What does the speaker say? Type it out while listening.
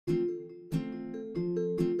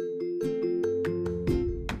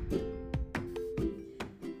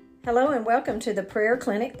Hello and welcome to the Prayer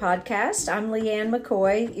Clinic podcast. I'm Leanne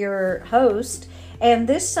McCoy, your host, and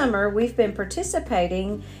this summer we've been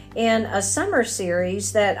participating in a summer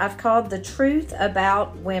series that I've called The Truth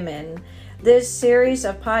About Women. In this series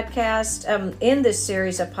of podcasts,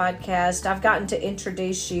 I've gotten to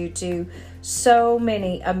introduce you to so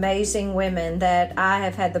many amazing women that I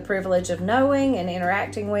have had the privilege of knowing and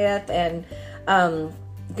interacting with, and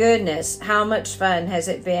goodness, how much fun has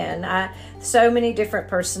it been? So many different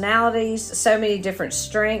personalities, so many different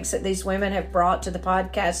strengths that these women have brought to the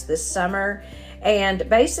podcast this summer. And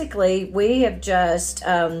basically, we have just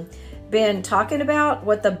been talking about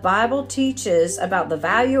what the Bible teaches about the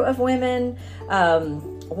value of women,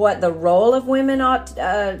 what the role of women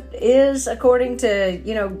is according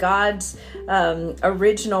to God's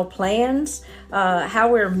original plans, how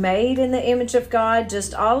we're made in the image of God,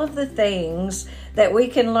 just all of the things that we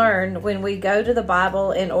can learn when we go to the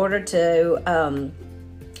Bible in order to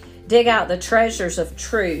dig out the treasures of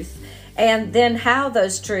truth, and then how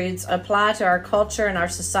those truths apply to our culture and our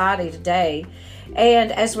society today.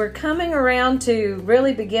 And as we're coming around to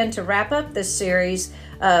really begin to wrap up this series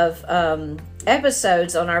of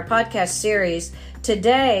episodes on our podcast series,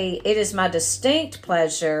 today it is my distinct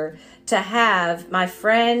pleasure to have my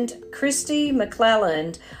friend Christy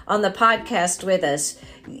McClelland on the podcast with us.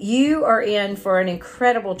 You are in for an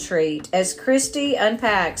incredible treat as Christy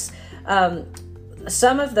unpacks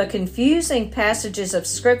some of the confusing passages of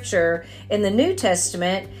Scripture in the New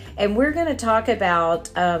Testament, and we're going to talk about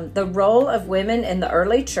the role of women in the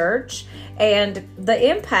early church and the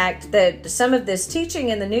impact that some of this teaching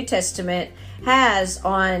in the New Testament has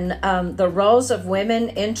on the roles of women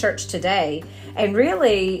in church today, and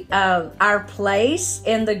really our place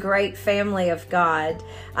in the great family of God.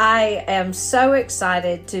 I am so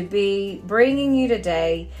excited to be bringing you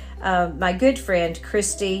today my good friend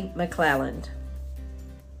Christy McClelland.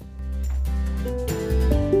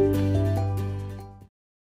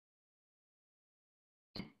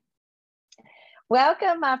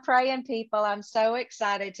 Welcome, my praying people. I'm so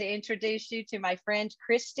excited to introduce you to my friend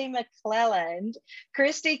Christy McClelland.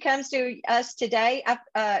 Christy comes to us today.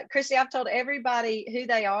 Christy, I've told everybody who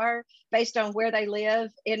they are based on where they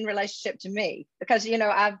live in relationship to me, because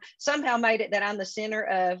I've somehow made it that I'm the center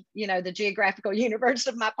of the geographical universe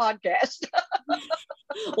of my podcast.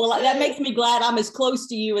 Well, that makes me glad I'm as close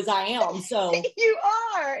to you as I am. So you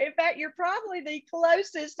are. In fact, you're probably the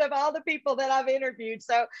closest of all the people that I've interviewed.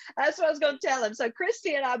 So that's what I was going to tell him. So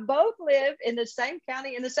Christy and I both live in the same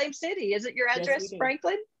county, in the same city. Is it your address, yes,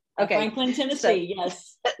 Franklin? Okay. Franklin, Tennessee,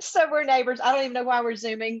 yes. So we're neighbors. I don't even know why we're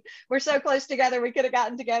Zooming. We're so close together. We could have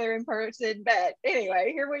gotten together in person. But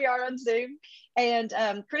anyway, here we are on Zoom. And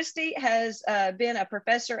Christy has been a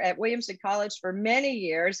professor at Williamson College for many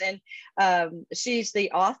years. And she's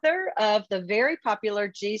the author of the very popular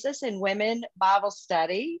Jesus and Women Bible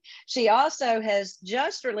Study. She also has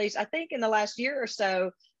just released, I think in the last year or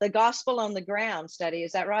so, the Gospel on the Ground study.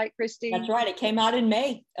 Is that right, Christy? That's right. It came out in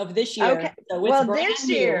May of this year. Okay. So well, this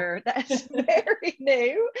year, that's very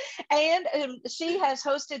new. And she has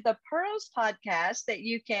hosted the Pearls podcast that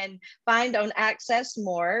you can find on Access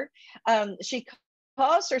More. She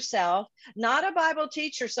calls herself not a Bible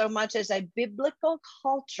teacher so much as a biblical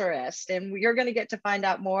culturist. And you're going to get to find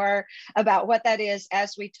out more about what that is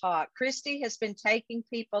as we talk. Christy has been taking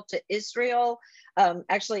people to Israel,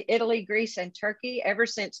 actually Italy, Greece, and Turkey ever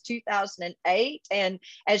since 2008. And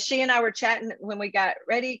as she and I were chatting when we got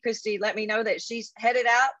ready, Christy let me know that she's headed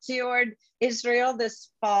out toward Israel this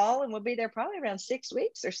fall and we'll be there probably around 6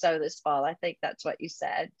 weeks or so this fall. I think that's what you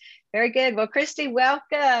said. Very good. Well, Christy,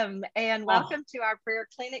 welcome, and welcome to our Prayer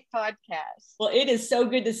Clinic podcast. Well, it is so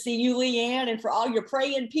good to see you, Leanne, and for all your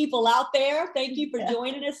praying people out there. Thank you for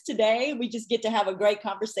joining us today. We just get to have a great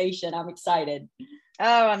conversation. I'm excited.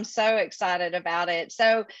 Oh, I'm so excited about it.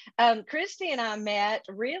 So Christy and I met,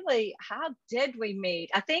 really, how did we meet?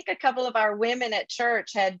 I think a couple of our women at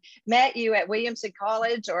church had met you at Williamson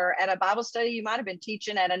College or at a Bible study. You might have been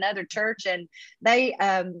teaching at another church. And they,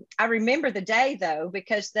 I remember the day though,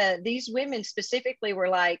 because these women specifically were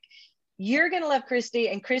like, you're going to love Christy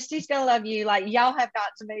and Christy's going to love you. Like, y'all have got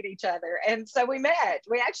to meet each other. And so we met.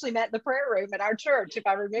 We actually met in the prayer room at our church, if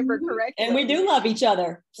I remember correctly. And we do love each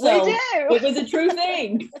other. So we do. It was a true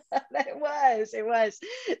thing. It was.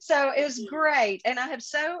 So it was great. And I have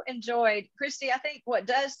so enjoyed, Christy, I think what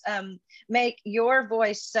does make your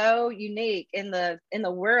voice so unique in the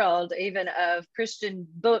world, even of Christian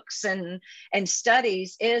books and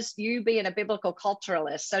studies, is you being a biblical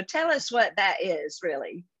culturalist. So tell us what that is,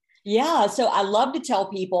 really. Yeah. So I love to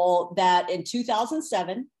tell people that in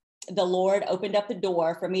 2007, the Lord opened up the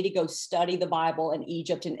door for me to go study the Bible in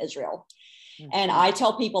Egypt and Israel. And I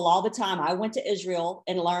tell people all the time, I went to Israel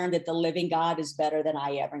and learned that the living God is better than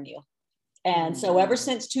I ever knew. And so ever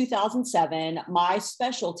since 2007, my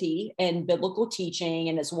specialty in biblical teaching,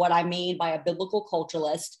 and is what I mean by a biblical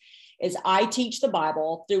culturalist, is I teach the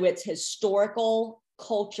Bible through its historical,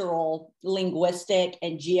 cultural, linguistic,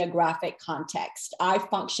 and geographic context. I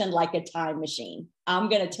function like a time machine. I'm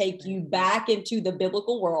going to take you back into the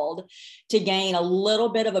biblical world to gain a little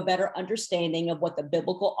bit of a better understanding of what the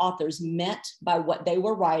biblical authors meant by what they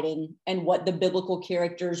were writing and what the biblical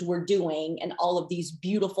characters were doing, and all of these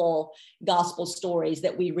beautiful gospel stories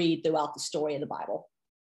that we read throughout the story of the Bible.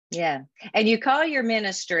 Yeah. And you call your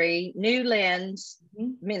ministry New Lens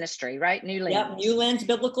Ministry, right? New Lens. Yep. New Lens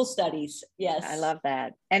Biblical Studies. Yes. I love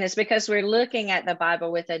that. And it's because we're looking at the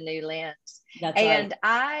Bible with a new lens. That's and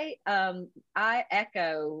right. I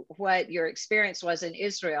echo what your experience was in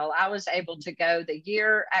Israel. I was able to go the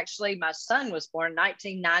year, actually, my son was born,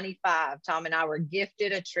 1995. Tom and I were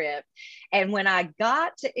gifted a trip. And when I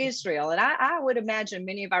got to Israel, and I would imagine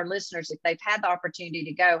many of our listeners, if they've had the opportunity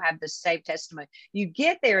to go, have the same testimony. You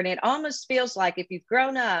get there and it almost feels like if you've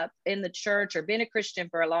grown up in the church or been a Christian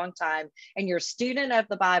for a long time and you're a student of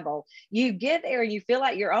the Bible, you get there and you feel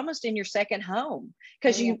like you're almost in your second home,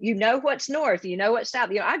 because you know what's north, you know what's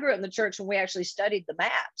south. I grew up in the church when we actually studied the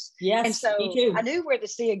maps. Yes, and so me too. I knew where the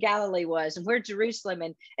Sea of Galilee was and where Jerusalem.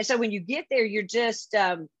 And so when you get there, you're just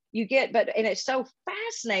and it's so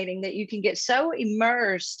fascinating that you can get so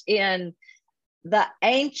immersed in the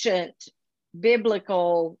ancient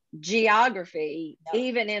biblical geography,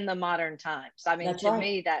 even in the modern times. I mean, That's to right.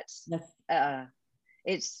 me,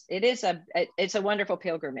 it's a wonderful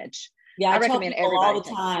pilgrimage. Yeah, I tell recommend people everybody all the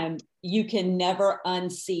time, you can never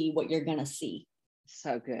unsee what you're going to see.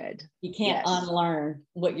 So good. You can't unlearn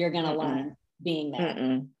what you're going to learn being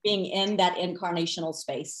there, being in that incarnational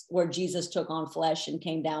space where Jesus took on flesh and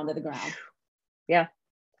came down to the ground. Yeah.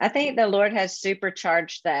 I think the Lord has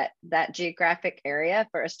supercharged that geographic area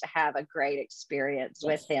for us to have a great experience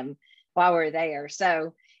with him while we're there.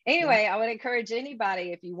 So anyway, I would encourage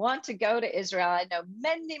anybody, if you want to go to Israel, I know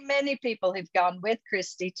many people have gone with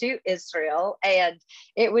Christy to Israel, and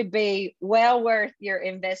it would be well worth your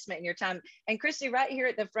investment and your time. And Christy, right here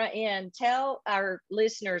at the front end, tell our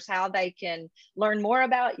listeners how they can learn more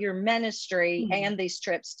about your ministry and these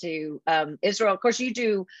trips to Israel. Of course, you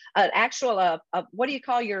do an actual, what do you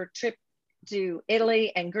call your trip to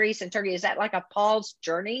Italy and Greece and Turkey? Is that like a Paul's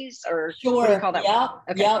journeys, or sure? What do you call that? Yeah,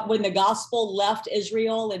 okay. When the gospel left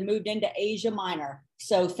Israel and moved into Asia Minor.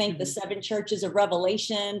 So think the 7 churches of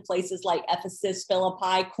Revelation, places like Ephesus,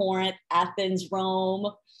 Philippi, Corinth, Athens,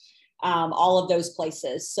 Rome, all of those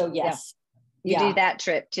places. So yes, you do that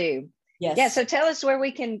trip too. Yes. Yeah. So tell us where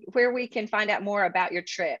we can find out more about your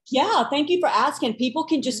trips. Yeah. Thank you for asking. People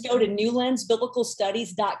can just go to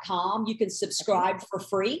newlensbiblicalstudies.com. You can subscribe for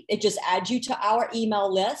free. It just adds you to our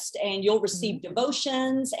email list, and you'll receive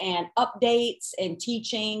devotions and updates and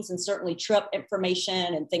teachings and certainly trip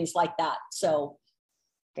information and things like that. So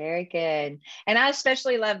very good. And I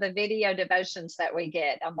especially love the video devotions that we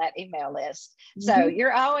get on that email list. So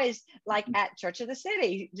you're always like at Church of the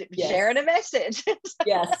City, sharing a message.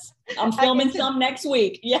 Yes. I'm filming some next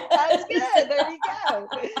week. Yeah. That's good. There you go.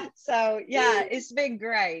 So yeah, it's been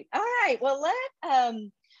great. All right. Well,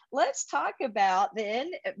 let's talk about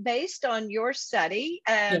then, based on your study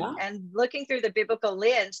and looking through the biblical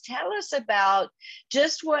lens, tell us about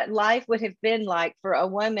just what life would have been like for a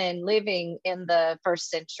woman living in the first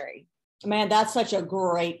century. Man, that's such a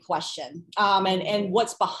great question. And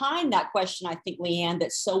what's behind that question, I think, Leanne,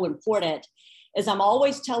 that's so important is I'm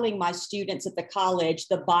always telling my students at the college,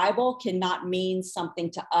 the Bible cannot mean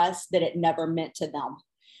something to us that it never meant to them.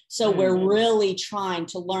 So we're really trying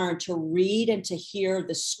to learn to read and to hear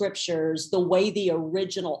the scriptures the way the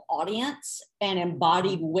original audience and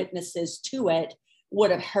embodied witnesses to it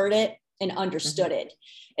would have heard it and understood it.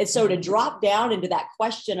 And so to drop down into that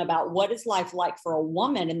question about what is life like for a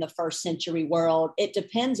woman in the first century world, it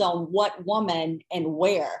depends on what woman and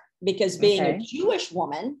where, because being a Jewish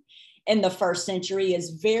woman in the first century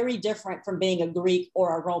is very different from being a Greek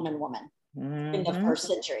or a Roman woman. In the first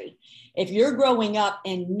century. If you're growing up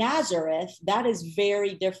in Nazareth, that is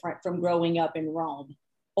very different from growing up in Rome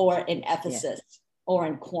or in Ephesus or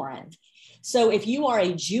in Corinth. So if you are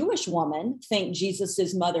a Jewish woman, think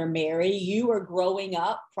Jesus's mother Mary, you are growing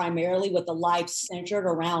up primarily with a life centered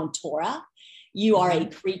around Torah. You are a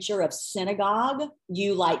creature of synagogue.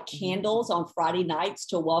 You light candles on Friday nights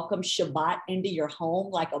to welcome Shabbat into your home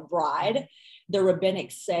like a bride. The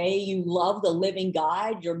rabbinics say you love the living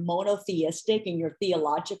God, you're monotheistic in your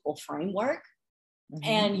theological framework.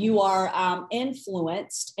 and you are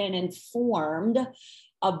influenced and informed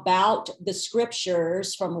about the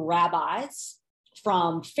scriptures from rabbis,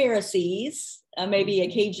 from Pharisees, maybe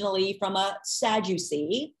occasionally from a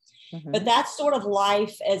Sadducee. But that's sort of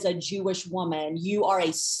life as a Jewish woman. You are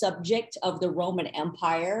a subject of the Roman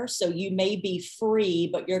Empire. So you may be free,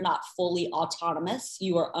 but you're not fully autonomous.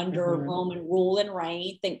 You are under Roman rule and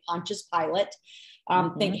reign. Think Pontius Pilate.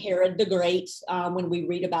 Think Herod the Great when we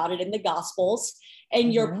read about it in the Gospels.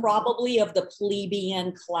 And you're probably of the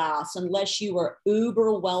plebeian class, unless you are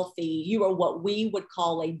uber wealthy. You are what we would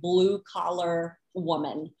call a blue collar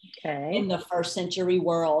woman in the first century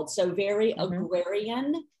world. So very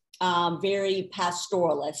agrarian, very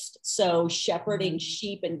pastoralist. So shepherding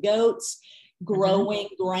sheep and goats, growing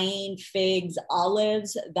grain, figs,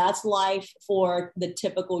 olives. That's life for the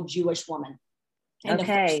typical Jewish woman in the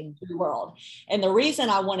first century world. And the reason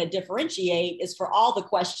I want to differentiate is for all the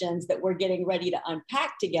questions that we're getting ready to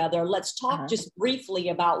unpack together. Let's talk just briefly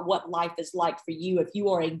about what life is like for you if you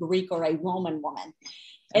are a Greek or a Roman woman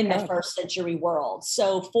in the first century world.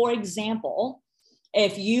 So for example,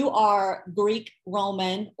 if you are Greek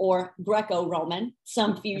Roman or Greco-Roman,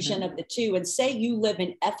 some fusion of the two, and say you live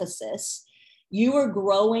in Ephesus, you are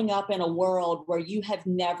growing up in a world where you have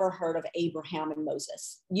never heard of Abraham and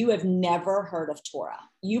Moses. You have never heard of Torah.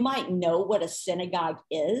 You might know what a synagogue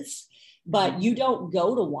is, but you don't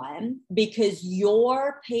go to one because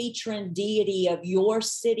your patron deity of your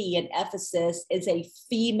city in Ephesus is a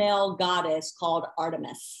female goddess called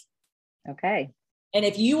Artemis. And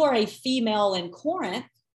if you are a female in Corinth,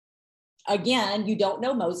 again, you don't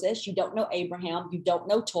know Moses, you don't know Abraham, you don't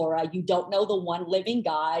know Torah, you don't know the one living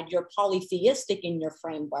God, you're polytheistic in your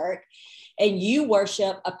framework, and you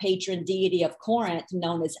worship a patron deity of Corinth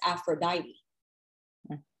known as Aphrodite.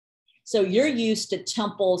 So you're used to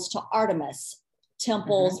temples to Artemis,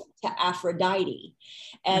 temples to Aphrodite,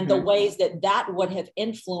 and the ways that that would have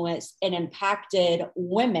influenced and impacted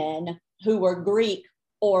women who were Greek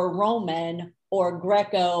or Roman or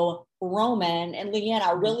Greco-Roman. And Leanne,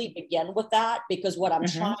 I really begin with that because what I'm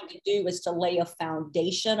trying to do is to lay a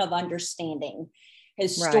foundation of understanding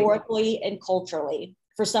historically and culturally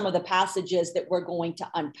for some of the passages that we're going to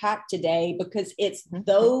unpack today, because it's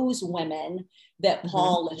those women that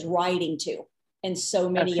Paul is writing to in so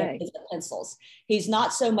many of his epistles. He's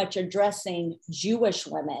not so much addressing Jewish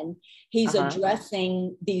women, he's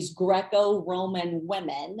addressing these Greco-Roman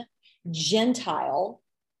women, Gentile,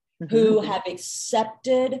 who have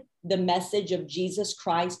accepted the message of Jesus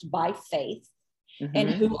Christ by faith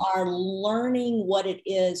and who are learning what it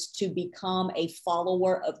is to become a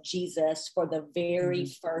follower of Jesus for the very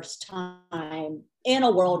first time in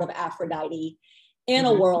a world of Aphrodite, in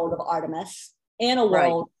a world of Artemis, in a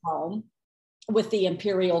world of Rome with the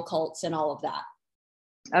imperial cults and all of that.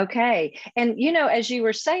 And, you know, as you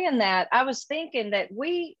were saying that, I was thinking that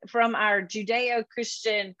we, from our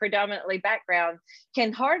Judeo-Christian predominantly background,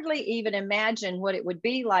 can hardly even imagine what it would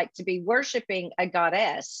be like to be worshiping a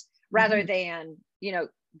goddess rather than, you know,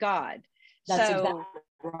 God. That's exactly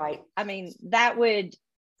right. I mean, that would,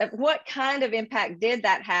 what kind of impact did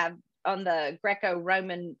that have on the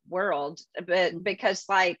Greco-Roman world? But because,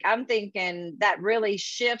 like, I'm thinking that really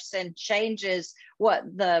shifts and changes what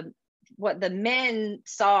the men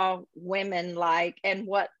saw women like and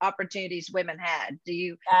what opportunities women had. Do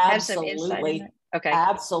you have some insight in that?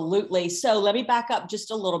 Absolutely. So let me back up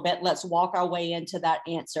just a little bit. Let's walk our way into that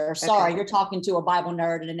answer. Sorry, you're talking to a Bible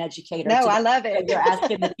nerd and an educator. No, I love it. You're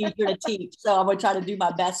asking the teacher to teach. So I'm going to try to do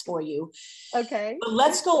my best for you. But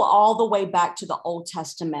let's go all the way back to the Old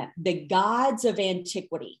Testament. The gods of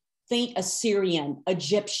antiquity. Think Assyrian,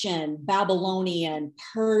 Egyptian, Babylonian,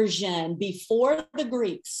 Persian, before the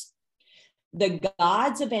Greeks. The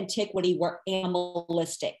gods of antiquity were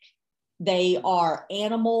animalistic. They are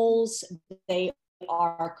animals. They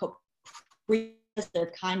are capricious.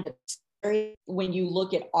 They're kind of scary when you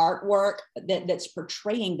look at artwork that's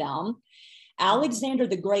portraying them. Alexander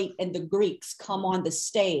the Great and the Greeks come on the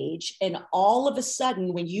stage, and all of a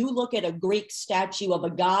sudden, when you look at a Greek statue of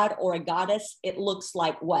a god or a goddess, it looks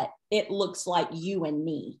like what? It looks like you and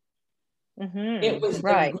me. It was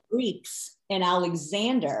the Greeks and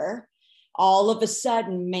Alexander. All of a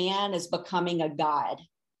sudden, man is becoming a god.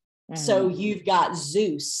 So you've got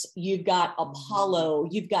Zeus, you've got Apollo,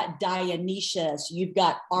 you've got Dionysius, you've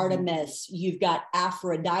got Artemis, you've got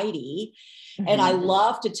Aphrodite. And I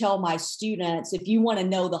love to tell my students, if you want to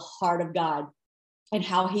know the heart of God and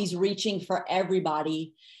how he's reaching for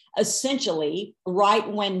everybody, essentially, right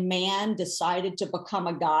when man decided to become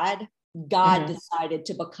a god, God decided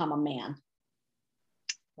to become a man.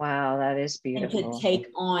 Wow, that is beautiful. And to take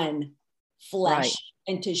on flesh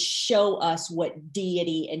and to show us what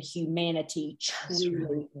deity and humanity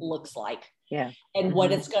truly looks like. Yeah. And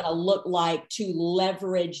what it's going to look like to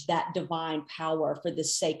leverage that divine power for the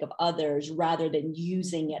sake of others rather than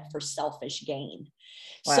using it for selfish gain.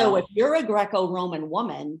 Wow. So if you're a Greco-Roman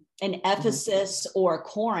woman in Ephesus or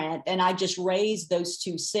Corinth, and I just raised those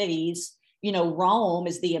two cities, you know, Rome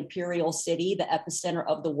is the imperial city, the epicenter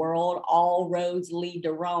of the world. All roads lead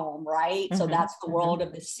to Rome, right? So that's the world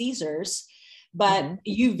of the Caesars. But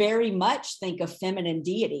you very much think of feminine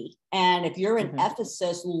deity. And if you're in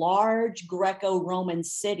Ephesus, large Greco-Roman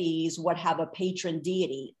cities would have a patron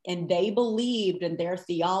deity. And they believed in their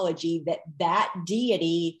theology that that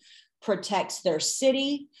deity protects their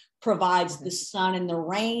city, provides the sun and the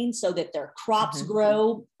rain so that their crops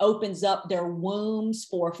grow, opens up their wombs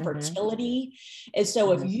for fertility. And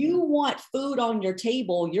so if you want food on your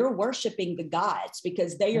table, you're worshiping the gods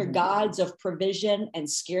because they are gods of provision and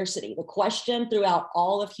scarcity. The question throughout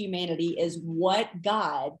all of humanity is what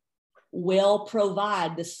God will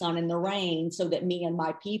provide the sun and the rain so that me and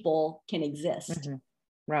my people can exist.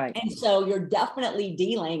 Right. And so you're definitely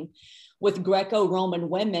dealing with Greco-Roman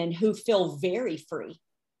women who feel very free,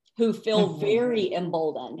 who feel very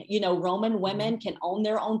emboldened. You know, Roman women can own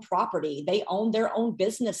their own property. They own their own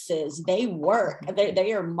businesses. They work.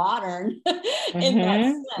 They are modern in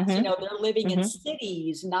that sense. You know, they're living in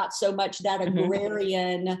cities, not so much that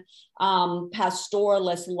agrarian,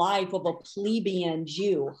 pastoralist life of a plebeian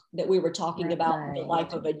Jew that we were talking about, the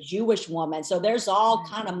life of a Jewish woman. So there's all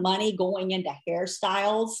kind of money going into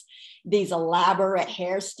hairstyles, these elaborate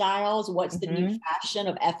hairstyles. What's the new fashion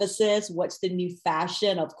of Ephesus? What's the new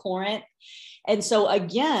fashion of Corinth? And so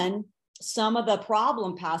again, some of the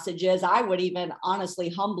problem passages, I would even honestly,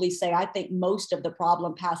 humbly say, I think most of the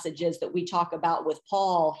problem passages that we talk about with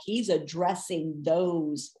Paul, he's addressing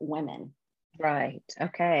those women. Right.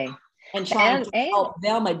 Okay. And trying to help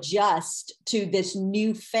them adjust to this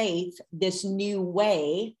new faith, this new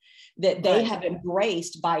way that they have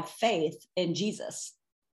embraced by faith in Jesus.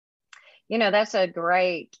 You know, that's a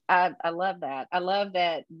great, I love that. I love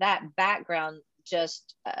that background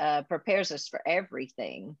just prepares us for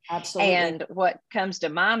everything. Absolutely. And what comes to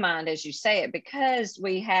my mind as you say it, because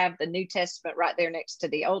we have the New Testament right there next to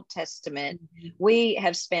the Old Testament, we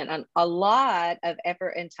have spent a lot of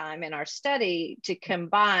effort and time in our study to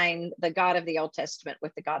combine the God of the Old Testament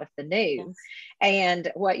with the God of the New.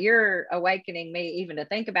 And what you're awakening me even to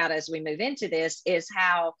think about as we move into this is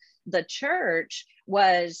how the church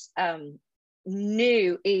was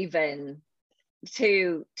new even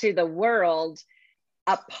to the world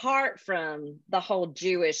apart from the whole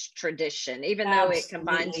Jewish tradition, even though it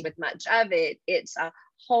combines with much of it. It's a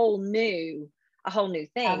whole new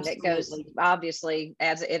thing that goes, obviously,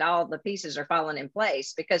 as it all the pieces are falling in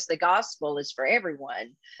place, because the gospel is for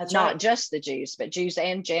everyone, not just the Jews, but Jews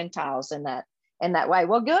and Gentiles in that way.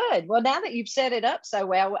 Well, good. Well, now that you've set it up so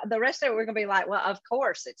well, the rest of it, we're going to be like, well, of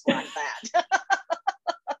course it's like that.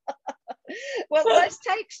 Well, let's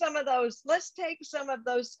take some of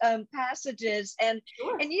those passages and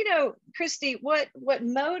you know, Christy, what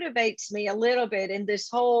motivates me a little bit in this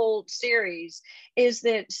whole series is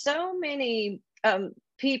that so many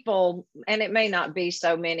people, and it may not be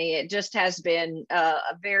so many, it just has been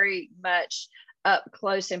very much up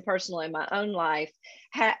close and personal in my own life,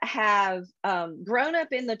 have grown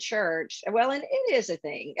up in the church. Well, and it is a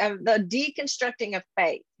thing, the deconstructing of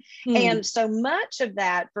faith. And so much of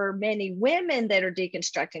that for many women that are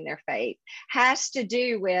deconstructing their faith has to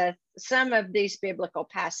do with some of these biblical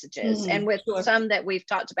passages and with some that we've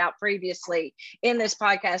talked about previously in this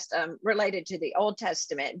podcast related to the Old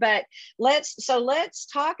Testament. But let's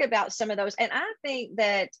talk about some of those. And I think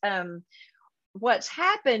that what's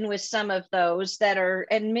happened with some of those that are,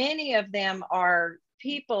 and many of them are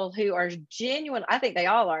people who are genuine, I think they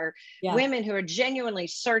all are women who are genuinely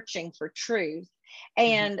searching for truth.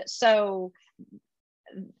 And so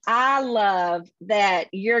I love that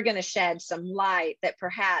you're going to shed some light that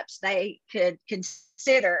perhaps they could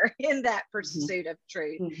consider in that pursuit of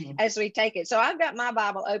truth as we take it. So I've got my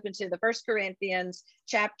Bible open to the 1 Corinthians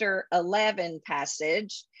chapter 11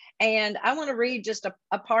 passage, and I want to read just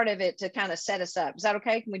a part of it to kind of set us up. Is that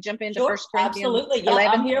okay? Can we jump into 1 Corinthians? Absolutely. 11?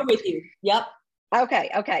 I'm here with you. Yep.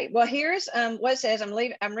 Okay. Well, here's what it says. I'm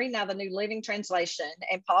reading now the New Living Translation,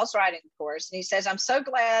 and Paul's writing, of course, and he says, "I'm so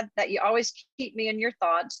glad that you always keep me in your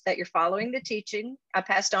thoughts, that you're following the teaching I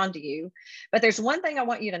passed on to you. But there's one thing I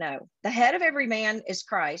want you to know. The head of every man is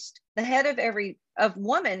Christ. The head of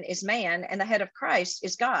woman is man, and the head of Christ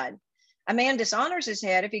is God. A man dishonors his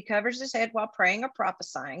head if he covers his head while praying or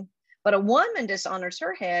prophesying, but a woman dishonors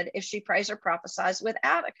her head if she prays or prophesies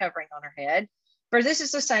without a covering on her head. For this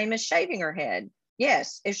is the same as shaving her head.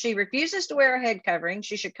 Yes, if she refuses to wear a head covering,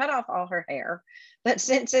 she should cut off all her hair. But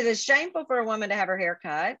since it is shameful for a woman to have her hair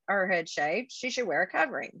cut or her head shaved, she should wear a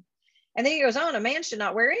covering. And then he goes on, a man should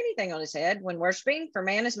not wear anything on his head when worshiping, for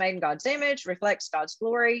man is made in God's image, reflects God's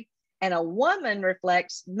glory, and a woman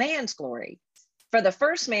reflects man's glory. For the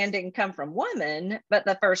first man didn't come from woman, but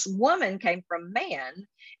the first woman came from man.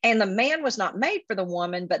 And the man was not made for the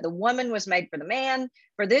woman, but the woman was made for the man.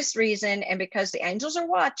 For this reason, and because the angels are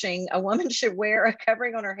watching, a woman should wear a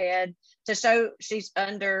covering on her head to show she's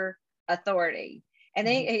under authority. And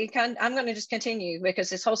then I'm going to just continue because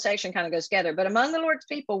this whole section kind of goes together. But among the Lord's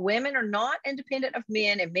people, women are not independent of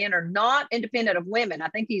men, and men are not independent of women. I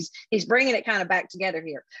think he's bringing it kind of back together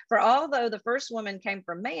here. For although the first woman came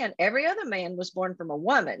from man, every other man was born from a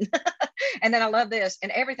woman. And then I love this,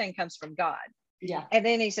 and everything comes from God. Yeah. And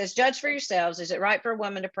then he says, judge for yourselves. Is it right for a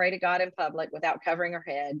woman to pray to God in public without covering her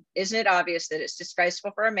head? Isn't it obvious that it's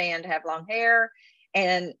disgraceful for a man to have long hair?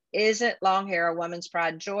 And isn't long hair a woman's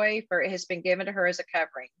pride and joy? For it has been given to her as a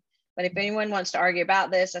covering. But if anyone wants to argue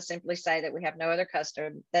about this, I simply say that we have no other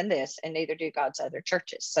custom than this, and neither do God's other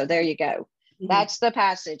churches. So there you go. Mm-hmm. That's the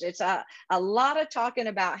passage. It's a lot of talking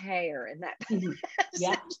about hair in that passage. Mm-hmm.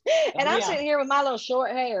 Yeah. And I'm sitting here with my little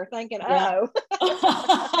short hair thinking, my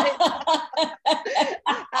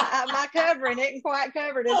covering isn't quite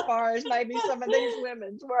covered as far as maybe some of these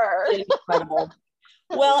women's were. Incredible.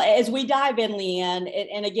 Well, as we dive in, Leanne,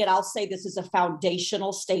 and again, I'll say this is a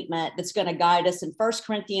foundational statement that's going to guide us in 1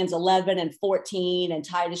 Corinthians 11 and 14 and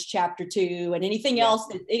Titus chapter 2 and anything else,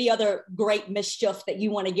 any other great mischief that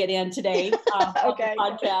you want to get in today on the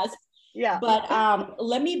podcast. Yeah. But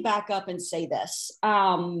let me back up and say this.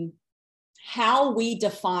 How we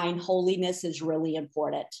define holiness is really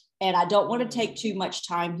important. And I don't want to take too much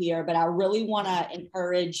time here, but I really want to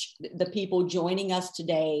encourage the people joining us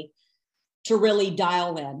today to really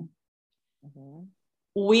dial in. Mm-hmm.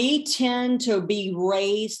 We tend to be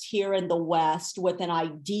raised here in the West with an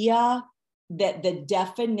idea that the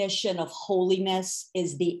definition of holiness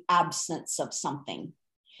is the absence of something.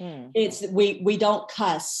 It's we don't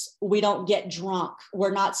cuss, we don't get drunk, we're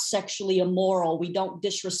not sexually immoral, we don't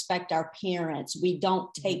disrespect our parents, we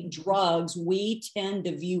don't take drugs. We tend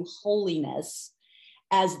to view holiness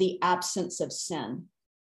as the absence of sin.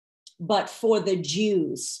 But for the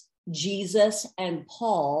Jews, Jesus and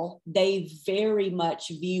Paul, they very much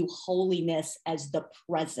view holiness as the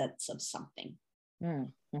presence of something.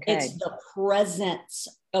 It's the presence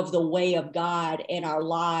of the way of God in our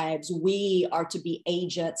lives. We are to be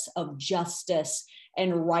agents of justice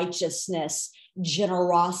and righteousness,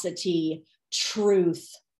 generosity, truth,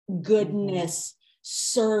 goodness,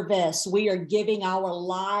 service. We are giving our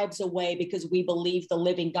lives away because we believe the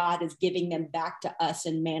living God is giving them back to us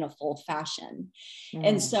in manifold fashion.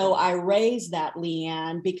 And so I raise that,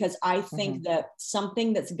 Leanne, because I think that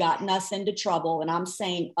something that's gotten us into trouble, and I'm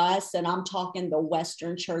saying us, and I'm talking the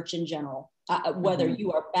Western church in general, whether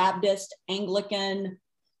you are Baptist, Anglican,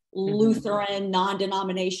 Lutheran,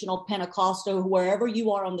 non-denominational, Pentecostal, wherever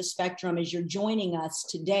you are on the spectrum, as you're joining us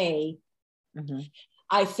today,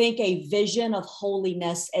 I think a vision of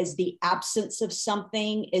holiness as the absence of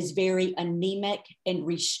something is very anemic and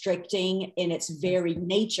restricting in its very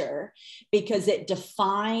nature, because it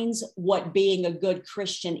defines what being a good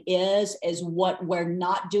Christian is as what we're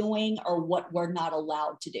not doing or what we're not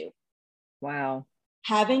allowed to do. Wow.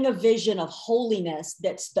 Having a vision of holiness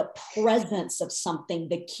that's the presence of something,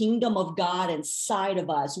 the kingdom of God inside of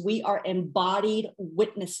us. We are embodied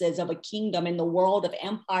witnesses of a kingdom in the world of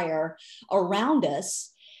empire around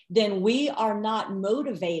us. Then we are not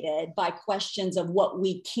motivated by questions of what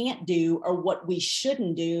we can't do or what we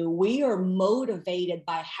shouldn't do. We are motivated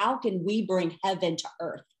by how can we bring heaven to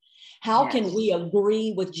earth? How can we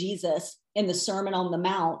agree with Jesus in the Sermon on the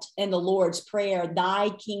Mount and the Lord's Prayer, thy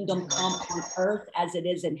kingdom come on earth as it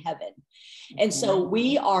is in heaven. And so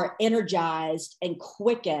we are energized and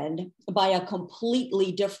quickened by a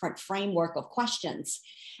completely different framework of questions.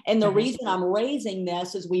 And the reason I'm raising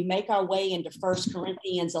this as we make our way into 1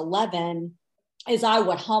 Corinthians 11 is I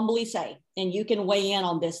would humbly say, and you can weigh in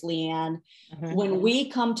on this, Leanne, when we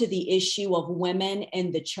come to the issue of women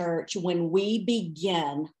in the church, when we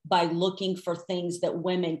begin by looking for things that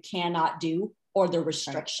women cannot do or the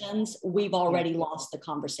restrictions, we've already lost the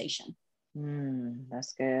conversation.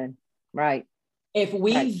 That's good. Right. If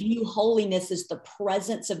we view holiness as the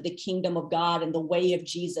presence of the kingdom of God and the way of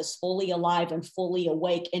Jesus fully alive and fully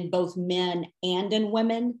awake in both men and in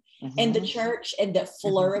women, in the church, and that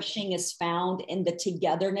flourishing is found in the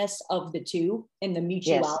togetherness of the two, in the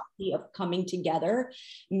mutuality of coming together,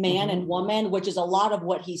 man and woman, which is a lot of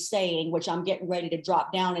what he's saying, which I'm getting ready to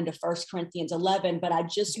drop down into 1 Corinthians 11. But I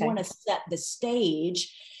just want to set the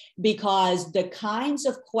stage, because the kinds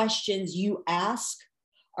of questions you ask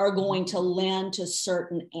are going to lend to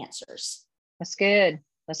certain answers. That's good.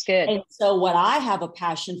 That's good. And so what I have a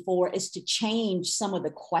passion for is to change some of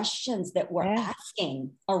the questions that we're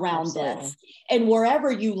asking around this. And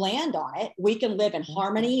wherever you land on it, we can live in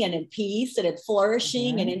harmony and in peace and in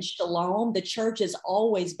flourishing and in shalom. The church has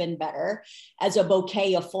always been better as a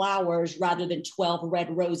bouquet of flowers rather than 12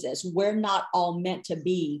 red roses. We're not all meant to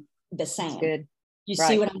be the same. That's good. You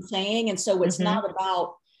see what I'm saying? And so it's not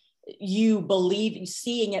about you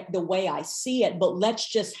seeing it the way I see it, but let's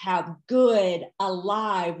just have good,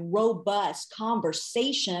 alive, robust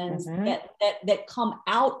conversations that come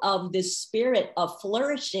out of this spirit of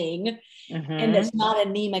flourishing, and that's not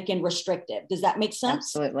anemic and restrictive. Does that make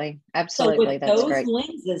sense? Absolutely. So with That's those great.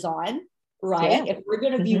 lenses on, right? If we're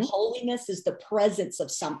going to view holiness as the presence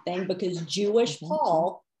of something, because Jewish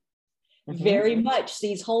Paul very much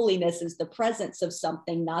sees holiness as the presence of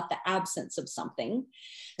something, not the absence of something.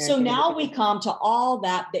 So now we come to all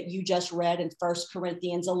that you just read in 1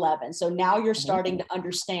 Corinthians 11. So now you're starting to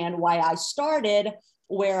understand why I started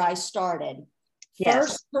where I started. 1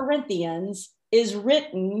 Corinthians is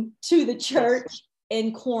written to the church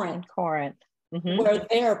in Corinth. Where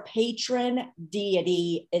their patron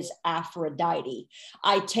deity is Aphrodite.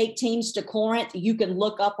 I take teams to Corinth. You can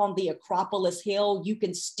look up on the Acropolis Hill. You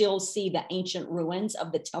can still see the ancient ruins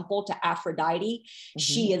of the temple to Aphrodite.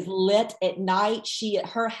 She is lit at night.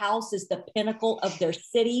 Her house is the pinnacle of their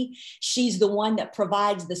city. She's the one that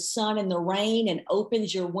provides the sun and the rain and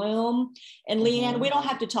opens your womb. And Leanne, we don't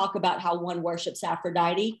have to talk about how one worships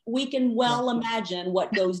Aphrodite. We can well imagine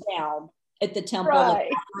what goes down at the temple of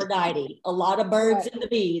Aphrodite. A lot of birds and the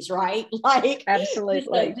bees, right? Like,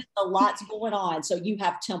 absolutely. Just a lot's going on. So you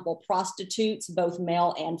have temple prostitutes, both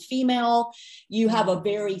male and female. You have a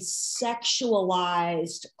very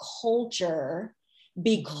sexualized culture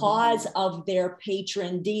because of their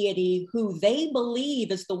patron deity, who they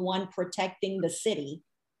believe is the one protecting the city,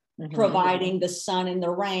 providing the sun and the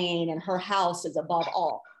rain, and her house is above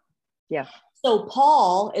all. So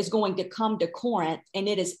Paul is going to come to Corinth, and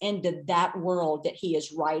it is into that world that he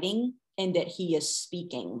is writing and that he is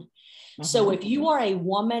speaking. So if you are a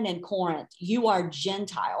woman in Corinth, you are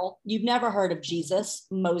Gentile. You've never heard of Jesus,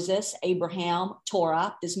 Moses, Abraham,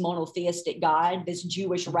 Torah, this monotheistic God, this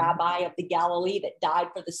Jewish rabbi of the Galilee that died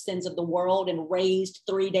for the sins of the world and raised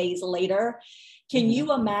 3 days later. Can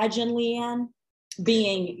you imagine, Leanne,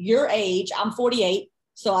 being your age? I'm 48,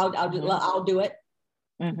 so I'll do it.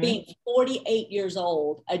 Being 48 years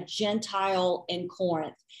old, a Gentile in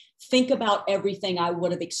Corinth. Think about everything I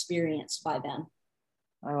would have experienced by then.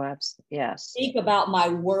 Oh, absolutely. Yes. Think about my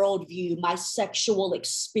worldview, my sexual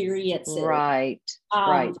experiences. Right.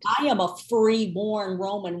 I am a free-born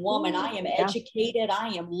Roman woman. I am educated. I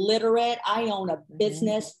am literate. I own a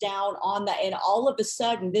business down on the, and all of a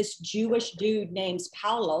sudden, this Jewish dude named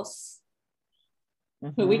Paulos,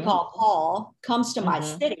 who we call Paul, comes to my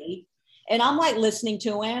city. And I'm like listening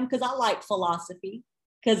to him because I like philosophy,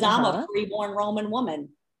 because I'm a free-born Roman woman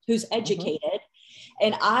who's educated.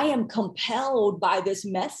 And I am compelled by this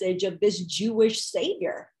message of this Jewish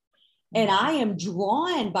savior. And I am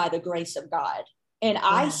drawn by the grace of God. And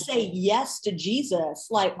I say yes to Jesus.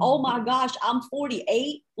 Like, oh my gosh, I'm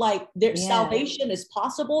 48. Like, salvation is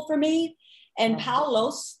possible for me. And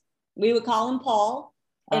Paulos, we would call him Paul,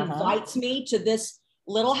 invites me to this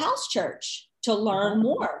little house church to learn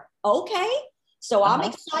more. Okay. So I'm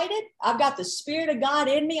excited. I've got the Spirit of God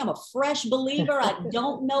in me. I'm a fresh believer. I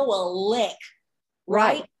don't know a lick,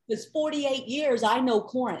 right? Because 48 years, I know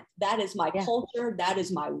Corinth. That is my culture. That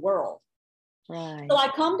is my world. Right. So I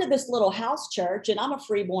come to this little house church, and I'm a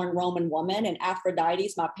freeborn Roman woman, and Aphrodite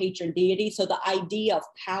is my patron deity. So the idea of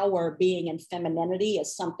power being in femininity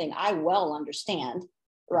is something I well understand,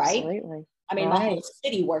 right? Absolutely. I mean, my whole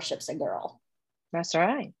city worships a girl. That's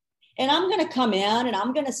right. And I'm going to come in and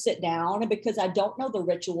I'm going to sit down, because I don't know the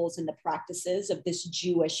rituals and the practices of this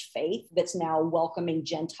Jewish faith that's now welcoming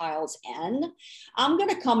Gentiles in. I'm going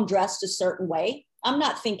to come dressed a certain way. I'm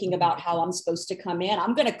not thinking about how I'm supposed to come in.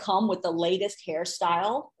 I'm going to come with the latest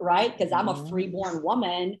hairstyle, right? Because I'm a freeborn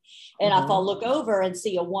woman. And if I look over and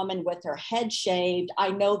see a woman with her head shaved,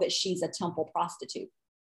 I know that she's a temple prostitute.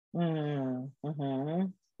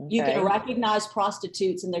 You can recognize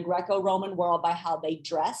prostitutes in the Greco-Roman world by how they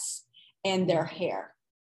dress and their hair.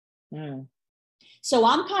 So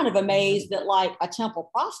I'm kind of amazed that, like, a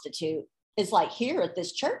temple prostitute is like here at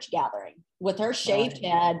this church gathering with her shaved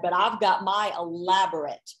head, but I've got my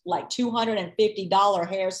elaborate, like $250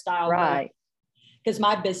 hairstyle. Right. Because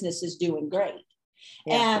my business is doing great.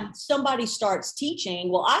 Yeah. And somebody starts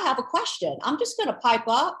teaching. Well, I have a question. I'm just going to pipe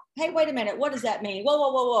up. Hey, wait a minute. What does that mean? Whoa,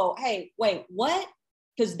 whoa, whoa, whoa. Hey, wait, what?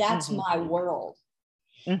 Because that's my world.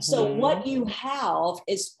 So what you have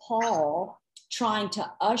is Paul trying to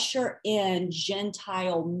usher in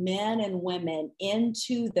Gentile men and women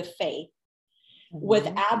into the faith with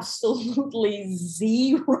absolutely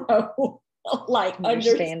zero like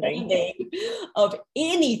understanding of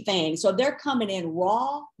anything. So they're coming in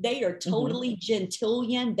raw. They are totally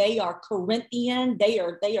Gentilian. They are Corinthian. They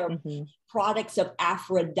are products of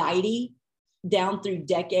Aphrodite down through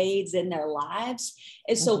decades in their lives.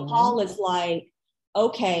 And so Paul is like,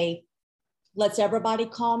 okay, let's everybody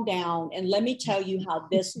calm down. And let me tell you how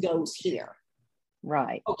this goes here.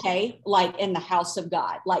 Right. Okay. Like in the house of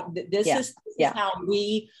God, like this is how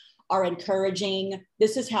we are encouraging.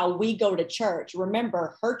 This is how we go to church.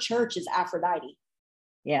 Remember, her church is Aphrodite.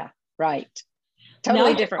 Yeah. Right.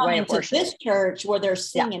 Totally different way of worship. This church where they're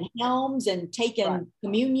singing hymns and taking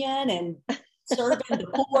communion and serving the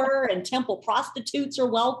poor, and temple prostitutes are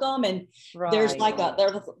welcome. And there's like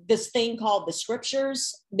there's this thing called the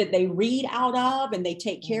scriptures that they read out of, and they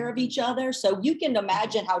take care of each other. So you can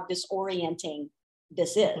imagine how disorienting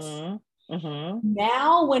this is.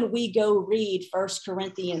 Now, when we go read 1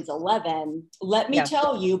 Corinthians 11, let me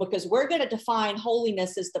tell you, because we're going to define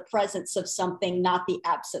holiness as the presence of something, not the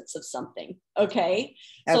absence of something. Okay.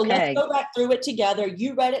 So let's go back through it together.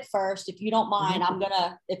 You read it first. If you don't mind, I'm going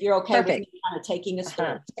to, if you're okay with me kind of taking us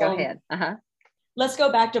through. Go ahead. Let's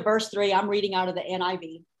go back to verse 3. I'm reading out of the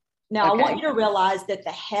NIV. Now, I want you to realize that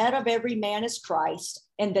the head of every man is Christ,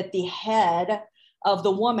 and that the head of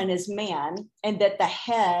the woman is man, and that the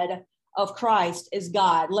head of Christ is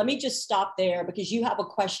God. Let me just stop there, because you have a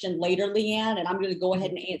question later, Leanne, and I'm going to go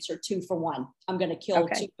ahead and answer 2 for 1. I'm going to kill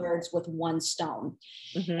 2 birds with 1 stone.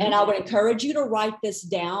 And I would encourage you to write this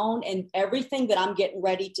down, and everything that I'm getting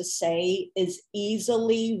ready to say is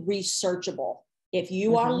easily researchable. If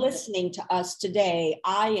you are listening to us today,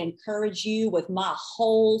 I encourage you with my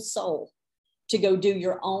whole soul to go do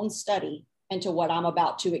your own study into what I'm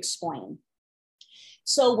about to explain.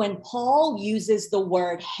 So when Paul uses the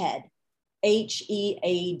word head,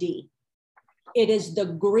 H-E-A-D, it is the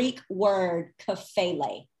Greek word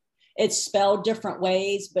kephale. It's spelled different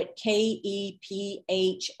ways, but K-E-P-H-A-L-E.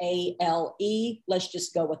 Let's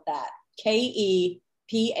just go with that. K-E-P-H-A-L-E.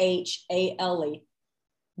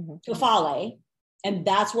 Kephale. And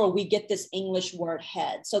that's where we get this English word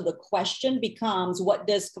head. So the question becomes, what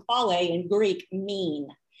does kephale in Greek mean?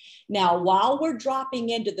 Now, while we're dropping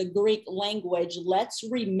into the Greek language, let's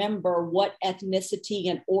remember what ethnicity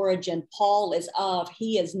and origin Paul is of.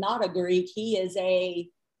 He is not a Greek. He is a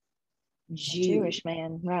Jewish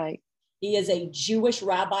man, right? He is a Jewish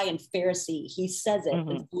rabbi and Pharisee. He says it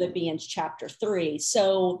in Philippians chapter 3.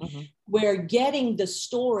 So we're getting the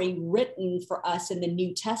story written for us in the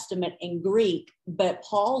New Testament in Greek, but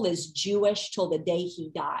Paul is Jewish till the day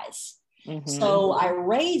he dies. So I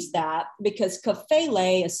raised that because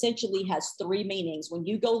kephale essentially has 3 meanings. When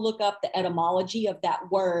you go look up the etymology of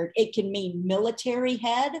that word, it can mean military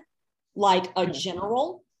head, like a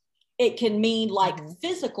general. It can mean like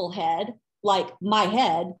physical head, like my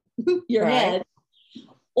head, your head,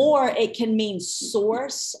 or it can mean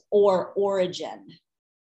source or origin.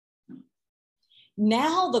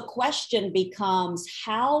 Now the question becomes,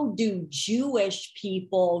 how do Jewish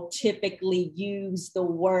people typically use the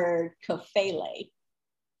word kephale?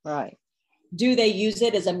 Right. Do they use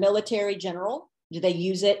it as a military general? Do they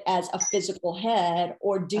use it as a physical head?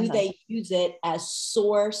 Or do they use it as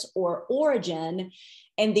source or origin?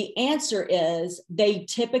 And the answer is they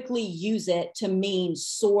typically use it to mean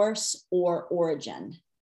source or origin.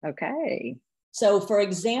 Okay. So, for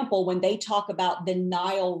example, when they talk about the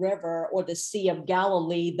Nile River or the Sea of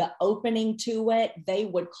Galilee, the opening to it, they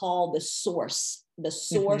would call the source or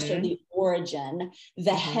the origin,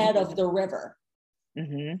 the head of the river.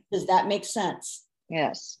 Does that make sense?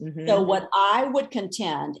 Yes. So what I would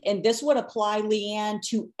contend, and this would apply, Leanne,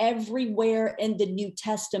 to everywhere in the New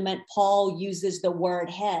Testament, Paul uses the word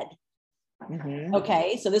head.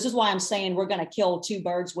 Okay, so this is why I'm saying we're going to kill 2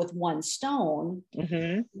 birds with 1 stone.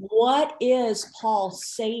 What is Paul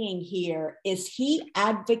saying here? Is he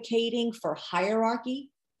advocating for hierarchy,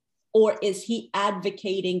 or is he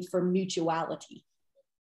advocating for mutuality?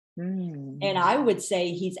 And I would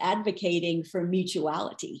say he's advocating for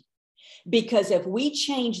mutuality. Because if we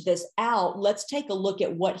change this out, let's take a look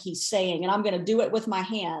at what he's saying. And I'm going to do it with my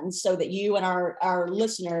hands so that you and our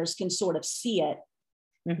listeners can sort of see it.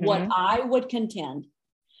 What I would contend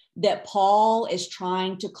that Paul is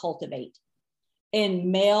trying to cultivate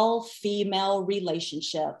in male-female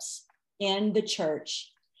relationships in the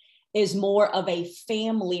church is more of a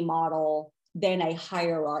family model than a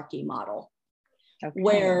hierarchy model,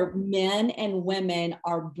 where men and women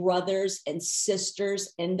are brothers and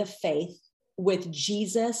sisters in the faith, with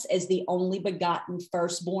Jesus as the only begotten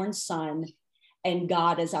firstborn son and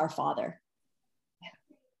God as our Father.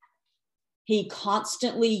 He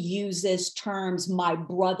constantly uses terms, my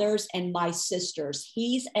brothers and my sisters.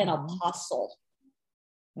 He's an apostle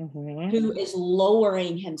who is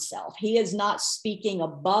lowering himself. He is not speaking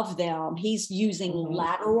above them. He's using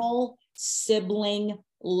lateral sibling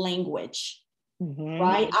language,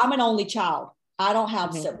 right? I'm an only child. I don't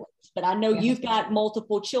have siblings, but I know you've got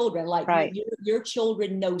multiple children. Like your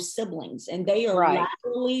children know siblings, and they are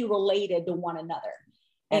laterally related to one another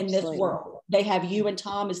in this world. They have you and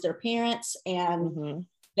Tom as their parents, and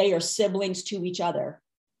they are siblings to each other.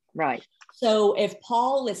 Right. So if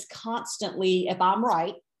Paul is constantly, if I'm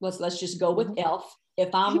right, let's just go with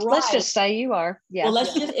if I'm right. Let's just say you are. Yeah. Well,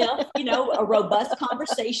 let's just, a robust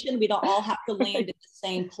conversation. We don't all have to land at the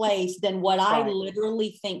same place. Then what I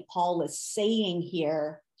literally think Paul is saying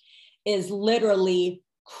here is literally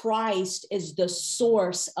Christ is the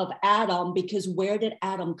source of Adam, because where did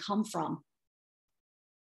Adam come from?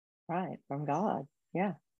 Right. From God.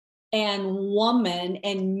 Yeah. And woman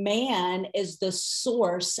and man is the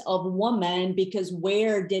source of woman, because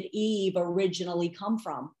where did Eve originally come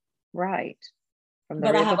from? Right.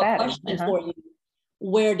 But I have a question for you.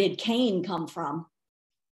 Where did Cain come from?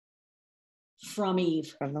 From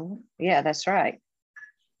Eve. Yeah, that's right.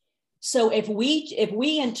 So if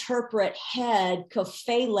we interpret head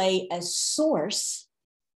kaphele as source,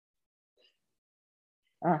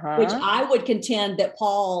 which I would contend that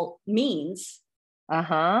Paul means,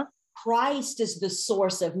 Christ is the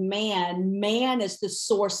source of man, man is the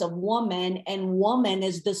source of woman, and woman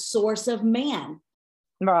is the source of man.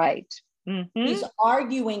 Right. He's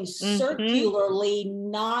arguing circularly,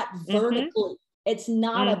 not vertically. It's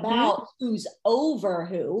not about who's over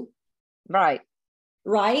who. Right.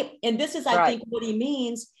 Right. And this is, I think, what he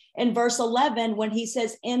means in verse 11, when he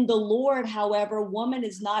says, in the Lord, however, woman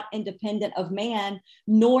is not independent of man,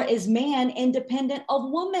 nor is man independent of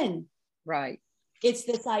woman. Right. It's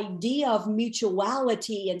this idea of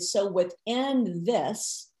mutuality. And so within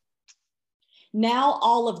this, now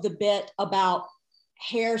all of the bit about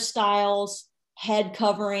hairstyles, head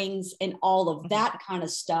coverings, and all of that kind of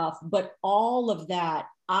stuff, but all of that,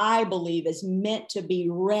 I believe, is meant to be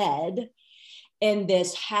read in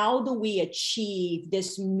this, how do we achieve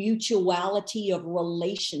this mutuality of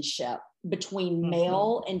relationship between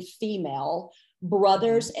male and female,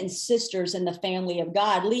 brothers and sisters in the family of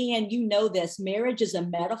God? Leanne, you know this, marriage is a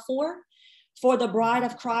metaphor for the bride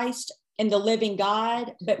of Christ and the living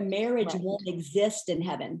God, but marriage won't exist in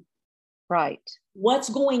heaven. Right. What's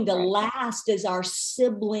going to last is our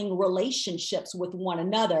sibling relationships with one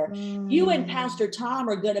another. You and Pastor Tom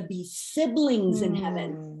are going to be siblings in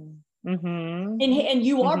heaven. And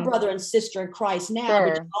you are brother and sister in Christ now,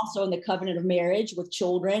 but you're also in the covenant of marriage with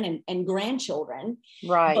children and grandchildren.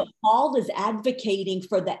 Right. But Paul is advocating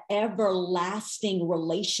for the everlasting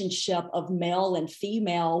relationship of male and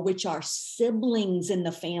female, which are siblings in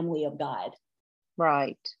the family of God.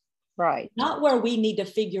 Right. Right. Not where we need to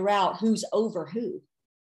figure out who's over who.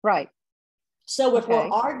 Right. So if we're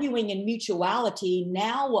arguing in mutuality,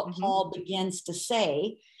 now what Paul begins to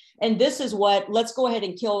say, and this is what, let's go ahead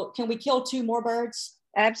and can we kill two more birds?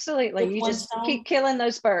 Absolutely. You just keep killing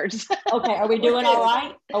those birds. Okay. Are we doing all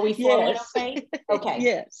right? Are we flowing okay? Okay.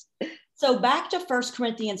 Yes. So back to 1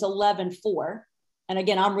 Corinthians 11:4. And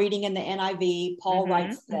again, I'm reading in the NIV. Paul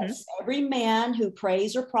writes this: every man who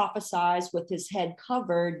prays or prophesies with his head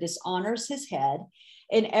covered dishonors his head,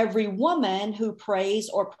 and every woman who prays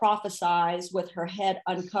or prophesies with her head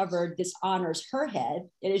uncovered dishonors her head.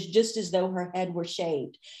 It is just as though her head were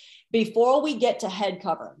shaved. Before we get to head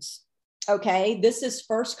coverings, okay, this is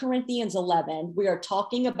 1 Corinthians 11. We are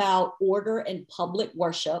talking about order in public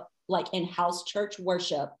worship, like in house church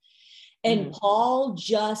worship. And Paul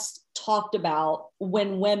just talked about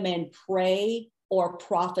when women pray or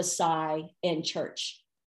prophesy in church.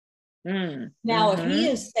 Now, if he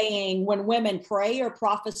is saying when women pray or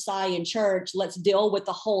prophesy in church, let's deal with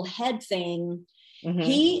the whole head thing,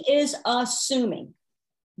 he is assuming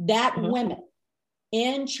that women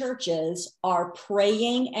in churches are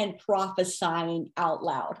praying and prophesying out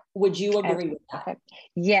loud. Would you agree with that?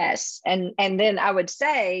 Yes. And then I would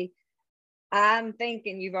say, I'm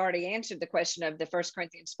thinking you've already answered the question of the 1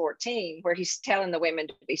 Corinthians 14, where he's telling the women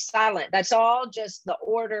to be silent. That's all just the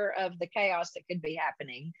order of the chaos that could be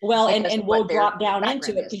happening. Well, and we'll drop down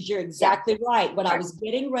into it, because you're exactly right. What I was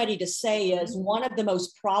getting ready to say is one of the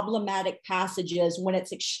most problematic passages when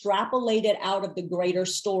it's extrapolated out of the greater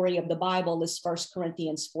story of the Bible is 1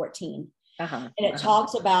 Corinthians 14. And it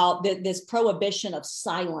talks about this prohibition of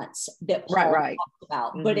silence that Paul talks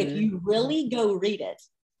about. But if you really go read it,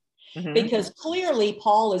 because clearly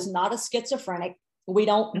Paul is not a schizophrenic. We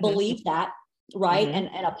don't believe that, right? And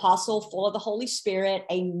an apostle full of the Holy Spirit,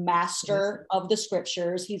 a master of the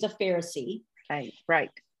scriptures. He's a Pharisee. Right.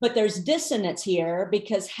 But there's dissonance here,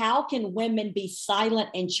 because how can women be silent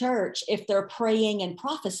in church if they're praying and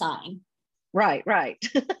prophesying? Right.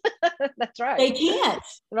 That's right. They can't.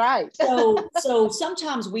 Right. So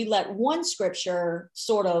sometimes we let one scripture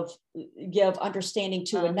sort of give understanding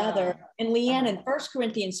to another. And Leanne, in 1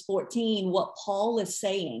 Corinthians 14, what Paul is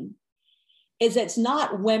saying is it's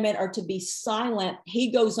not women are to be silent.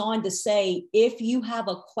 He goes on to say, if you have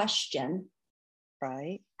a question,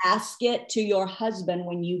 ask it to your husband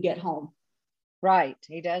when you get home. Right.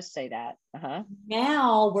 He does say that.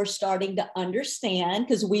 Now we're starting to understand,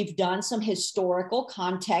 because we've done some historical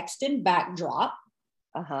context and backdrop.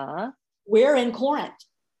 We're in Corinth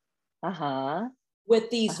with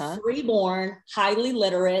these freeborn, highly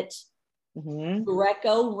literate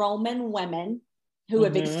Greco-Roman women who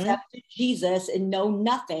have accepted Jesus and know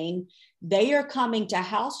nothing. They are coming to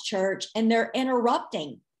house church and they're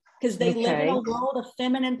interrupting, because they live in a world of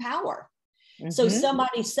feminine power. So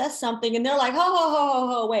somebody says something and they're like,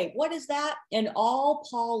 ho, wait, what is that? And all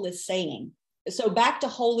Paul is saying, so back to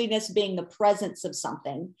holiness being the presence of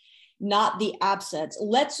something, not the absence.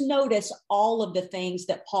 Let's notice all of the things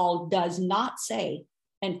that Paul does not say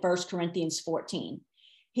in 1 Corinthians 14.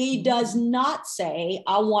 He does not say,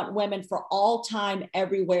 I want women for all time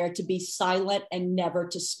everywhere to be silent and never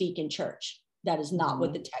to speak in church. That is not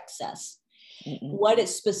what the text says. What it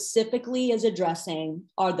specifically is addressing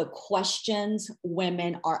are the questions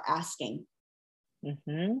women are asking.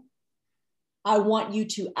 I want you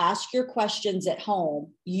to ask your questions at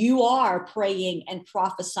home. You are praying and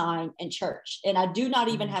prophesying in church. And I do not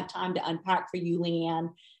even have time to unpack for you,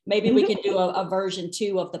 Leanne. Maybe we can do a version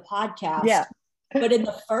 2 of the podcast. But in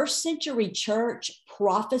the first century church,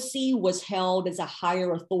 prophecy was held as a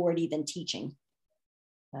higher authority than teaching.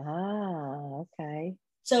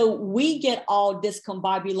 So we get all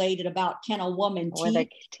discombobulated about, can a woman teach?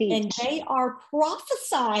 And they are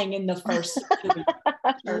prophesying in the first century.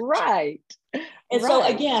 Right. And so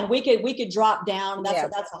again, we could drop down.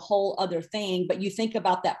 That's a whole other thing. But you think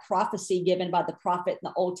about that prophecy given by the prophet in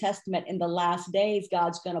the Old Testament. In the last days,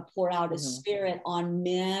 God's going to pour out his spirit on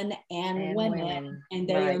men and women. And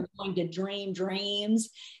they are going to dream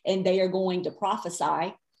dreams and they are going to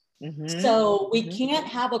prophesy. So we can't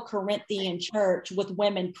have a Corinthian church with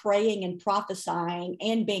women praying and prophesying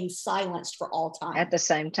and being silenced for all time. At the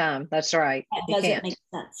same time. That's right. That doesn't make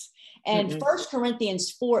sense. And 1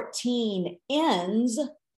 Corinthians 14 ends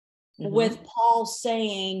with Paul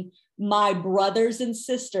saying, my brothers and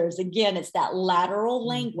sisters. Again, it's that lateral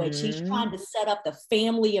language. He's trying to set up the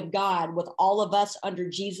family of God with all of us under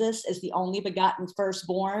Jesus as the only begotten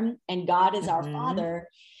firstborn, and God is our Father.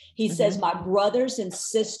 He says, my brothers and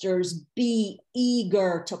sisters, be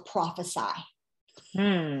eager to prophesy. He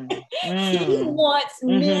wants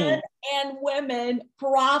men and women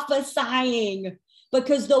prophesying,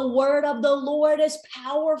 because the word of the Lord is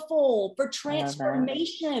powerful for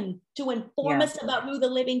transformation, to inform us about who the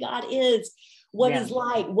living God is, what he's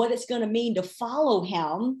like, what it's going to mean to follow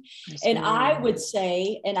him. And I would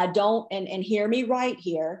say, and I don't, and hear me right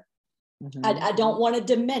here, I don't want to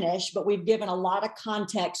diminish, but we've given a lot of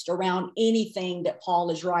context around anything that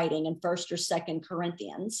Paul is writing in 1st or 2nd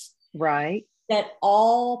Corinthians. Right. That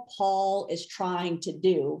all Paul is trying to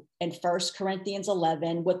do in 1 Corinthians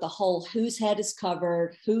 11 with the whole whose head is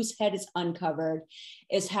covered, whose head is uncovered,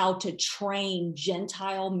 is how to train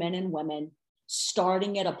Gentile men and women,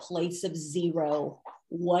 starting at a place of 0,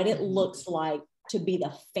 what it looks like to be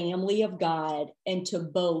the family of God and to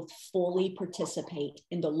both fully participate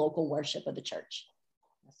in the local worship of the church.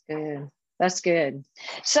 That's good. That's good.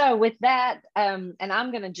 So with that, and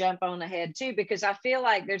I'm going to jump on ahead too, because I feel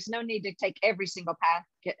like there's no need to take every single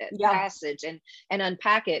passage and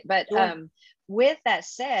unpack it. But with that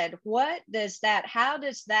said, how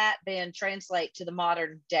does that then translate to the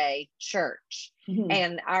modern day church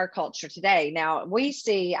and our culture today? Now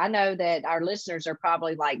I know that our listeners are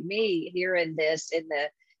probably like me hearing this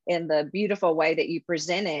in the beautiful way that you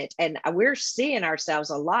present it. And we're seeing ourselves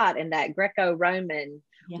a lot in that Greco-Roman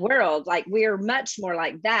world. Like we're much more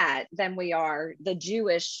like that than we are the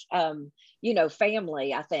Jewish,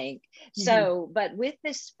 family, I think. So, but with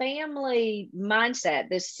this family mindset,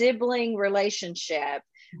 this sibling relationship,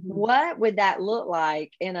 what would that look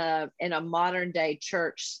like in a modern day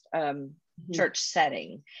church church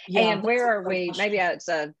setting? And where are we, maybe it's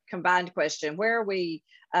a combined question, where are we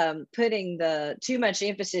putting the too much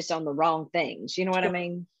emphasis on the wrong things? You know what I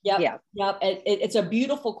mean? Yep. It's a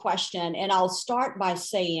beautiful question. And I'll start by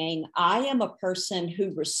saying, I am a person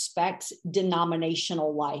who respects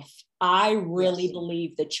denominational life. I really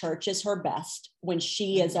believe the church is her best when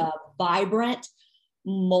she is a vibrant,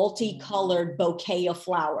 multicolored bouquet of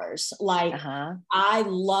flowers. Like I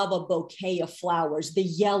love a bouquet of flowers, the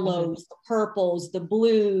yellows, the purples, the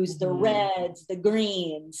blues, the reds, the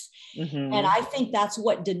greens. And I think that's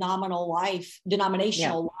what denominational life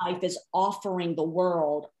is offering the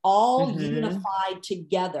world, all unified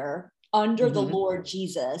together under the Lord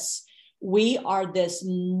Jesus. We are this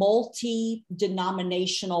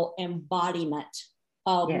multi-denominational embodiment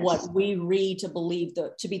of what we read to believe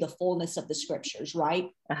to be the fullness of the scriptures, right?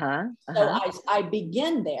 So I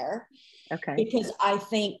begin there because I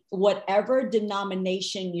think whatever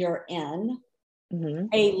denomination you're in,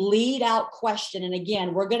 a lead out question, and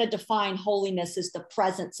again, we're going to define holiness as the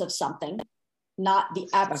presence of something, not the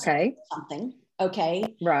absence of something.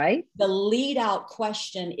 Okay. Right. The lead out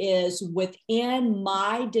question is, within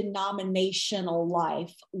my denominational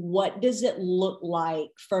life, what does it look like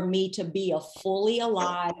for me to be a fully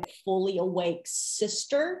alive, fully awake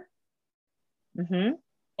sister in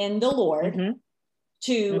the Lord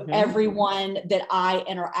to everyone that I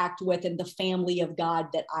interact with in the family of God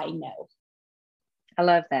that I know? I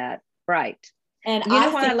love that. Right. And you know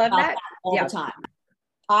why I love that all the time.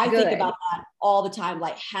 I think about that all the time.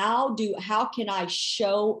 Like, how can I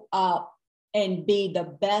show up and be the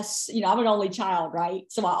best? I'm an only child, right?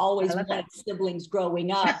 So I always wanted siblings growing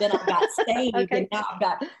up. Then I got saved, and now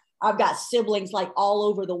I've got siblings like all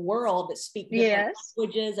over the world that speak different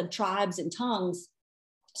languages and tribes and tongues.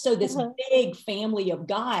 So this big family of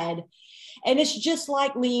God. And it's just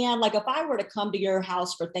like, Leanne, like if I were to come to your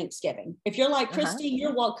house for Thanksgiving, if you're like, Christine,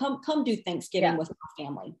 you're welcome, come do Thanksgiving with my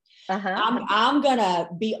family. I'm going to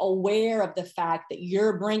be aware of the fact that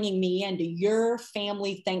you're bringing me into your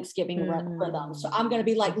family Thanksgiving rhythm. So I'm going to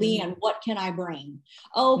be like, Leanne, what can I bring?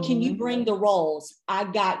 Oh, can you bring the rolls? I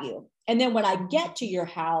got you. And then when I get to your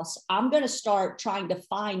house, I'm going to start trying to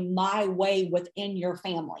find my way within your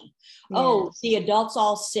family. Oh, the adults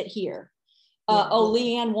all sit here.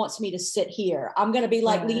 Leanne wants me to sit here. I'm going to be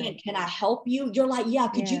like, Leanne, can I help you? You're like, yeah,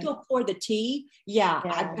 could you go pour the tea? Yeah,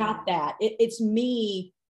 I got that. It's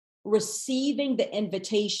me receiving the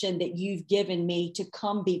invitation that you've given me to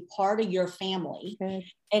come be part of your family.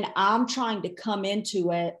 And I'm trying to come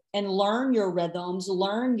into it and learn your rhythms,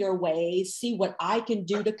 learn your ways, see what I can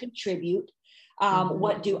do to contribute.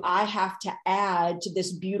 What do I have to add to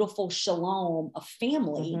this beautiful shalom of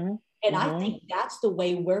family? And I think that's the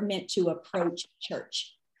way we're meant to approach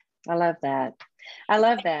church. I love that. I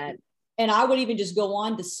love that. And I would even just go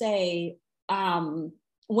on to say,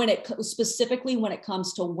 when it comes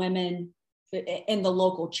to women in the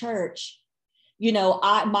local church,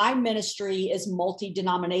 my ministry is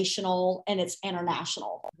multi-denominational and it's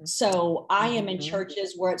international. So I am in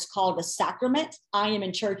churches where it's called a sacrament. I am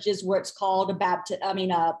in churches where it's called a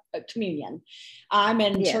communion. I'm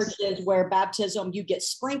in churches where baptism, you get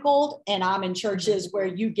sprinkled, and I'm in churches where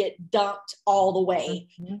you get dunked all the way.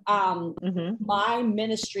 My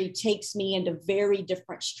ministry takes me into very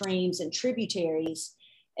different streams and tributaries.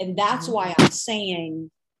 And that's why I'm saying,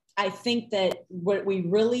 I think that what we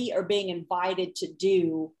really are being invited to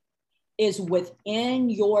do is within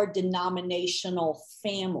your denominational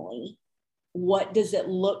family, what does it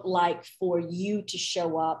look like for you to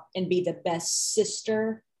show up and be the best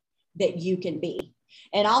sister that you can be?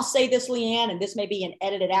 And I'll say this, Leanne, and this may be an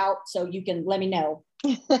edited out, so you can let me know.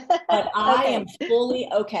 But I am fully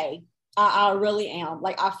okay. I really am.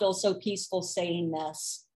 Like, I feel so peaceful saying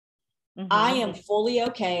this. I am fully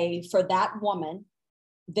okay for that woman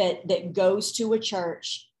that goes to a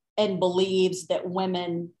church and believes that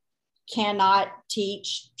women cannot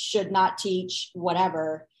teach, should not teach,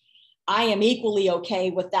 whatever. I am equally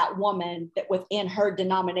okay with that woman that within her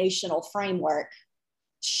denominational framework,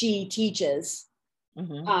 she teaches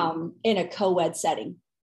in a co-ed setting.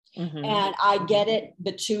 And I get it.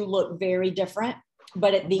 The two look very different,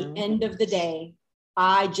 but at the end of the day,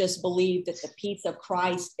 I just believe that the peace of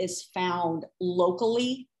Christ is found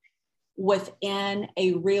locally within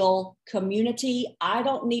a real community. I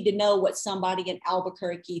don't need to know what somebody in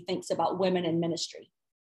Albuquerque thinks about women in ministry.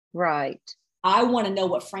 Right. I want to know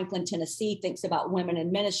what Franklin, Tennessee thinks about women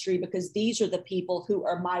in ministry, because these are the people who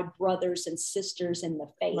are my brothers and sisters in the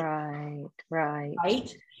faith. Right, right.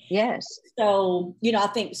 Right. Yes. So, I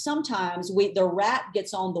think sometimes the rat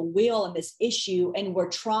gets on the wheel in this issue, and we're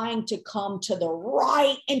trying to come to the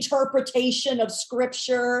right interpretation of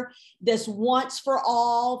scripture, this once for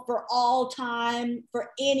all time, for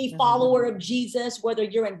any follower of Jesus, whether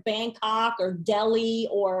you're in Bangkok or Delhi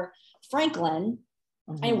or Franklin.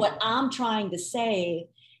 And what I'm trying to say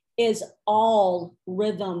is all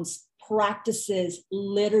rhythms, practices,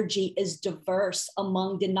 liturgy is diverse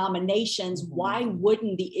among denominations. Why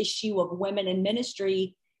wouldn't the issue of women in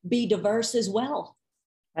ministry be diverse as well?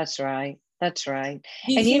 That's right. That's right.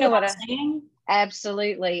 And you know what I'm saying?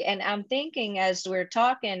 Absolutely. And I'm thinking, as we're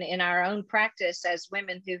talking in our own practice as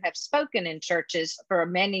women who have spoken in churches for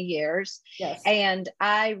many years, yes. And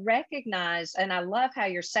I recognize, and I love how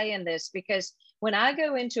you're saying this, because when I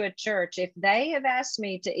go into a church, if they have asked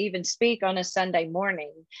me to even speak on a Sunday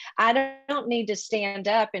morning, I don't need to stand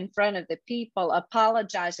up in front of the people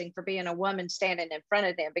apologizing for being a woman standing in front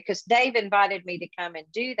of them, because they've invited me to come and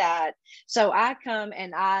do that. So I come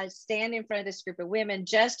and I stand in front of this group of women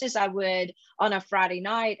just as I would on a Friday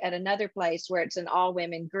night at another place where it's an all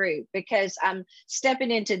women group, because I'm stepping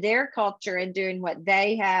into their culture and doing what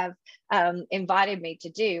they have invited me to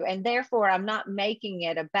do. And therefore, I'm not making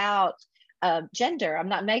it about gender. I'm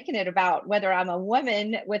not making it about whether I'm a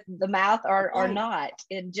woman with the mouth or not.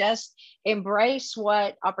 And just embrace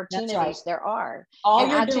what opportunities there are. All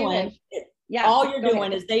you're doing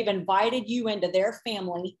is they've invited you into their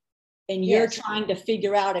family, and you're trying to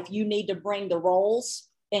figure out if you need to bring the rolls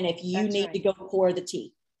and if you need to go pour the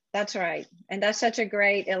tea. That's right. And that's such a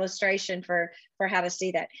great illustration for how to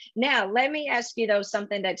see that. Now, let me ask you, though,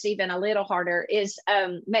 something that's even a little harder is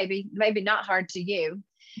maybe not hard to you.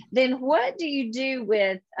 Then what do you do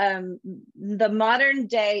with the modern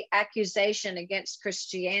day accusation against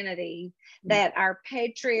Christianity that our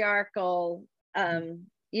patriarchal,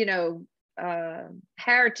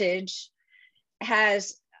 heritage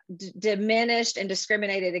has diminished and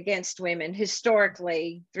discriminated against women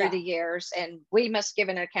historically through the years, and we must give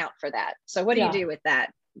an account for that? So what do you do with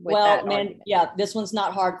that? This one's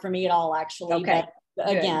not hard for me at all, actually. Okay. But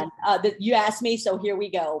again, you asked me, so here we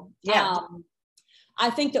go. I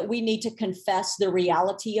think that we need to confess the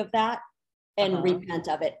reality of that and repent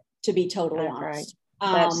of it, to be totally honest.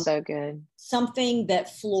 That's so good. Something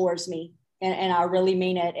that floors me, and I really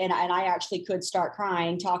mean it. And I actually could start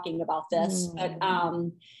crying talking about this, but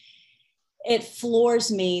it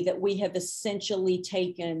floors me that we have essentially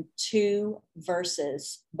taken 2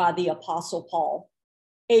 verses by the Apostle Paul,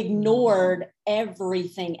 ignored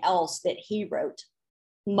everything else that he wrote,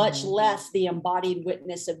 much less the embodied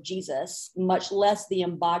witness of Jesus, much less the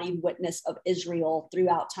embodied witness of Israel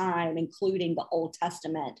throughout time, including the Old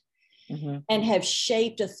Testament, and have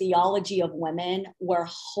shaped a theology of women where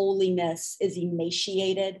holiness is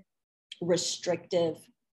emaciated, restrictive,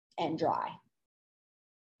 and dry.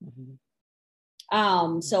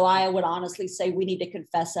 So I would honestly say we need to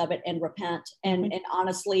confess of it and repent. And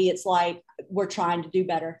honestly, it's like we're trying to do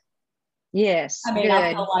better. Yes. I mean,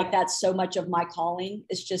 I feel like that's so much of my calling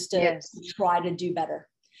is just to try to do better.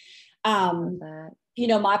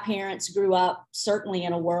 My parents grew up certainly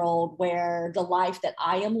in a world where the life that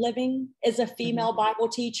I am living is a female Bible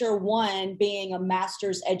teacher, one being a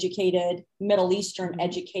master's educated, Middle Eastern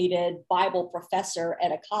educated Bible professor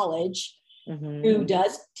at a college who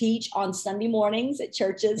does teach on Sunday mornings at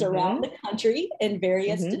churches around the country in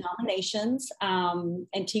various denominations,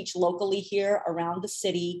 and teach locally here around the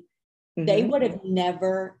city. They would have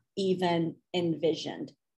never even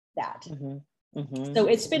envisioned that. So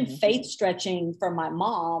it's been faith stretching for my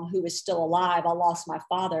mom, who is still alive. I lost my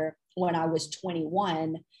father when I was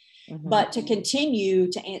 21. But to continue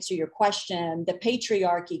to answer your question, the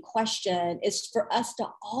patriarchy question is for us to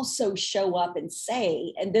also show up and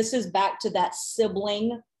say, and this is back to that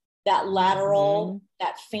sibling, that lateral,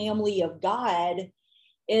 that family of God,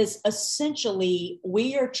 is essentially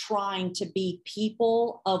we are trying to be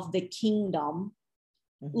people of the kingdom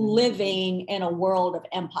living in a world of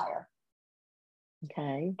empire.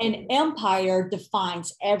 Okay. And empire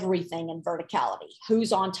defines everything in verticality.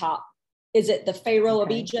 Who's on top? Is it the Pharaoh of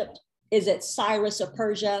Egypt? Is it Cyrus of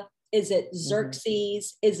Persia? Is it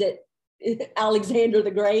Xerxes? Is it Alexander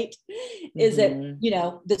the Great? Is it,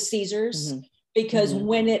 the Caesars? Because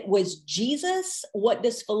when it was Jesus, what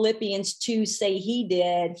does Philippians 2 say he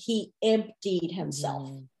did? He emptied himself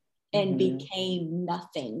and became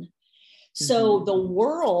nothing. So the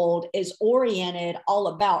world is oriented all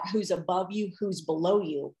about who's above you, who's below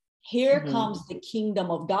you. Here comes the kingdom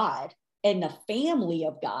of God and the family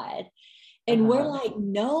of God. And we're like,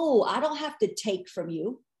 no, I don't have to take from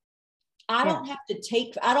you. I don't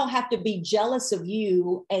have to be jealous of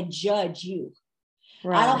you and judge you.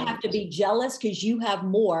 Right. I don't have to be jealous because you have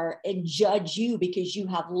more and judge you because you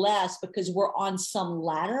have less, because we're on some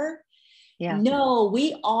ladder. Yeah. No,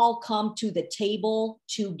 we all come to the table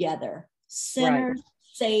together, sinners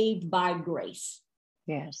saved by grace.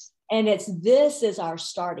 Yes. And this is our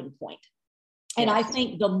starting point. And I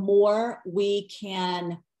think the more we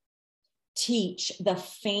can teach the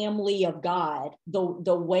family of God,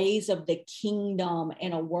 the ways of the kingdom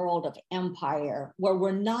in a world of empire, where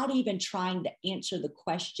we're not even trying to answer the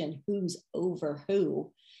question, who's over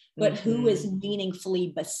who, but who is meaningfully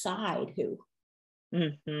beside who.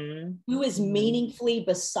 Who is meaningfully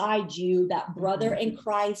beside you, that brother in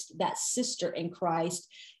Christ, that sister in Christ,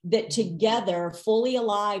 that together, fully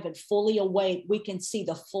alive and fully awake, we can see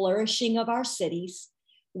the flourishing of our cities.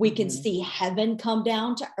 We can see heaven come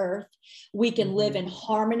down to earth. We can live in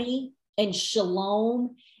harmony and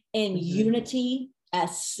shalom and unity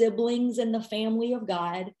as siblings in the family of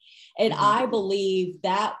God. And I believe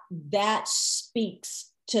that speaks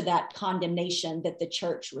to that condemnation that the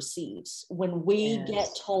church receives. When we get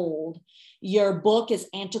told your book is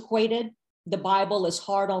antiquated, the Bible is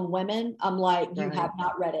hard on women, I'm like, you have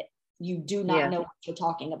not read it. You do not know what you're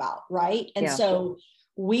talking about, right? And so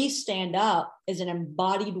we stand up as an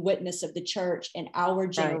embodied witness of the church in our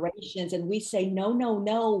generations, and we say, no, no,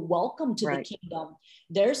 no, welcome to the kingdom.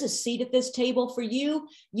 There's a seat at this table for you.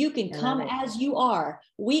 You can come as you are.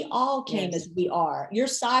 We all came as we are. You're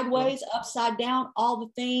sideways, upside down, all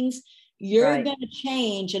the things. You're going to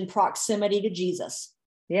change in proximity to Jesus.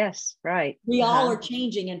 Yes, right. We all are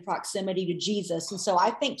changing in proximity to Jesus. And so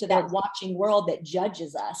I think to that watching world that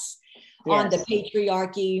judges us on the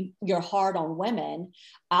patriarchy, you're hard on women,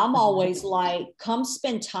 I'm always like, come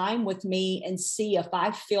spend time with me and see if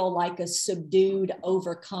I feel like a subdued,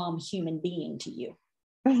 overcome human being to you.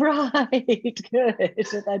 Right. Good.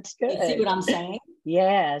 That's good. You see what I'm saying?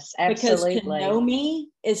 Yes, absolutely. Because to know me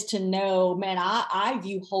is to know, man, I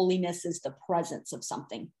view holiness as the presence of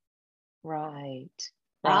something. Right.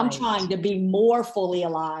 I'm trying to be more fully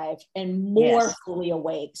alive and more fully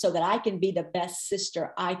awake so that I can be the best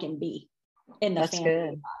sister I can be in the family.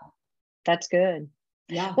 Good. That's good.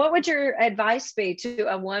 Yeah. What would your advice be to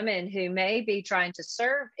a woman who may be trying to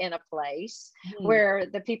serve in a place where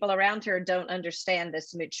the people around her don't understand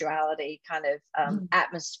this mutuality kind of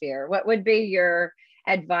atmosphere? What would be your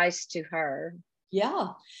advice to her? Yeah.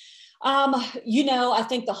 I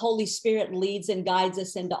think the Holy Spirit leads and guides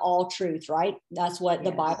us into all truth, right? That's what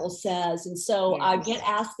the Bible says. And so I get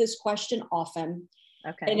asked this question often.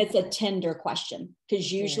 Okay. And it's a tender question,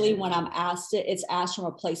 because usually when I'm asked it, it's asked from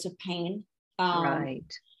a place of pain. Right.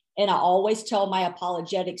 And I always tell my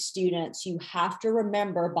apologetic students, you have to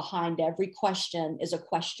remember behind every question is a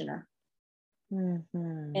questioner.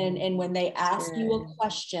 And when they ask you a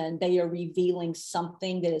question, they are revealing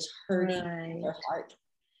something that is hurting their heart.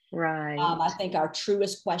 Right. I think our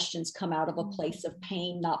truest questions come out of a place of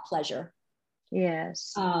pain, not pleasure.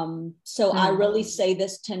 Yes. So I really say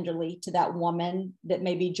this tenderly to that woman that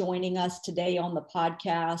may be joining us today on the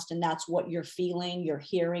podcast, and that's what you're feeling. You're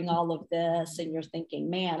hearing all of this and you're thinking,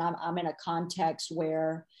 man, I'm in a context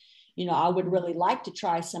where, I would really like to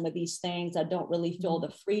try some of these things. I don't really feel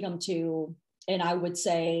the freedom to. And I would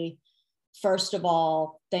say, first of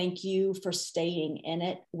all, thank you for staying in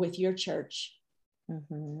it with your church.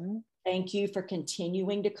 Thank you for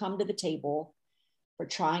continuing to come to the table, for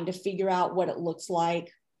trying to figure out what it looks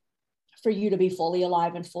like for you to be fully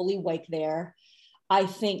alive and fully awake there. I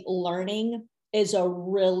think learning is a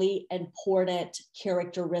really important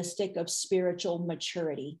characteristic of spiritual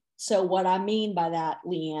maturity. So what I mean by that,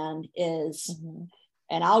 Leanne, is,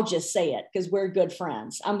 and I'll just say it because we're good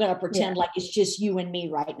friends. I'm going to pretend like it's just you and me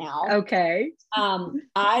right now. Okay.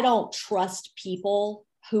 I don't trust people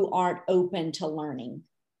who aren't open to learning.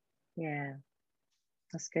 Yeah,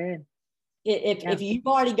 that's good. If you've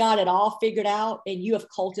already got it all figured out and you have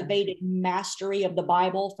cultivated mastery of the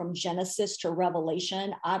Bible from Genesis to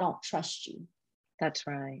Revelation, I don't trust you. That's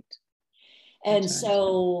right. And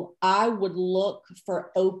so I would look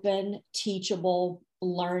for open, teachable,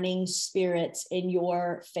 learning spirits in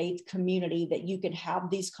your faith community that you can have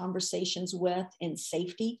these conversations with in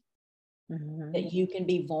safety, that you can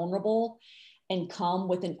be vulnerable and come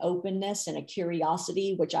with an openness and a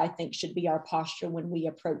curiosity, which I think should be our posture when we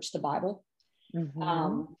approach the Bible.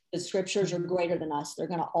 The scriptures are greater than us. They're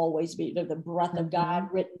going to always be, they're the breath of God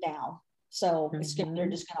written down. So they're just going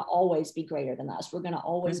to always be greater than us. We're going to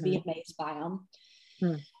always be amazed by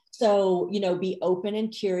them. So, be open and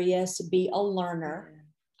curious, be a learner.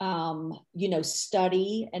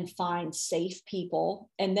 study and find safe people.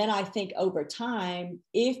 And then I think over time,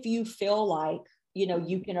 if you feel like,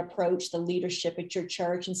 you can approach the leadership at your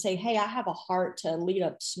church and say, hey, I have a heart to lead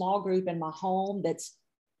a small group in my home that's,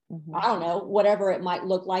 I don't know, whatever it might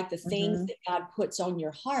look like, the things that God puts on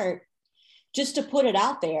your heart, just to put it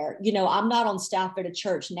out there. I'm not on staff at a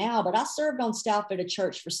church now, but I served on staff at a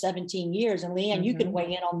church for 17 years. And Leanne, you can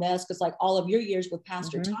weigh in on this, because like all of your years with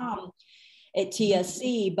Pastor Tom at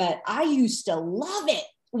TSC, but I used to love it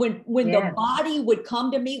when the body would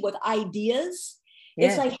come to me with ideas.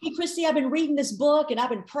 It's like, hey, Christy, I've been reading this book and I've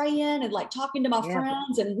been praying and like talking to my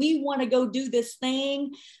friends, and we want to go do this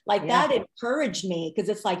thing. Like that encouraged me, because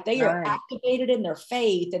it's like they are activated in their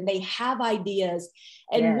faith and they have ideas.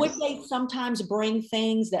 And would they sometimes bring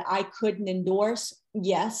things that I couldn't endorse?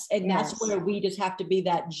 Yes. And that's where we just have to be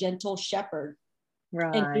that gentle shepherd.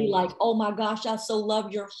 And be like, oh my gosh, I so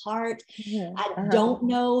love your heart. I don't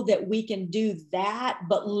know that we can do that,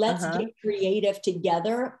 but let's get creative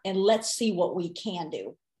together and let's see what we can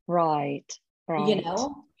do. Right.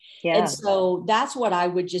 And so that's what I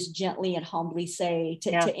would just gently and humbly say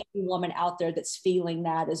to any woman out there that's feeling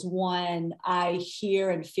that is, one, I hear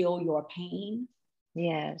and feel your pain.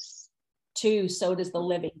 Yes. Two, so does the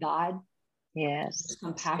living God. Yes. There's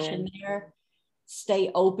compassion there.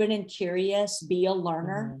 Stay open and curious, be a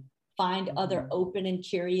learner, find other open and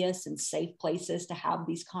curious and safe places to have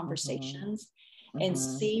these conversations, and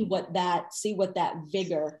see what that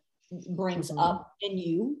vigor brings up in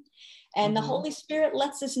you. And the Holy Spirit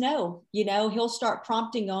lets us know, he'll start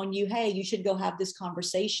prompting on you, hey, you should go have this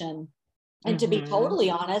conversation. And to be totally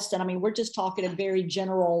honest, and I mean, we're just talking in very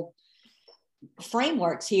general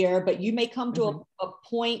frameworks here, but you may come to a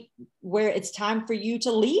point where it's time for you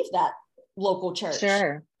to leave that local church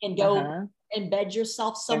and go embed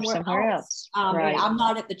yourself somewhere else. And I'm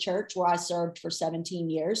not at the church where I served for 17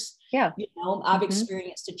 years. I've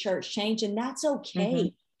experienced a church change, and that's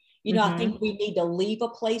okay. I think we need to leave a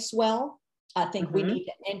place well. I think we need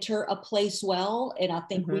to enter a place well. And I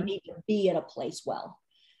think we need to be at a place well.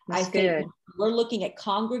 That's I think good. we're looking at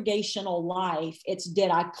congregational life. It's,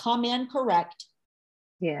 did I come in correct?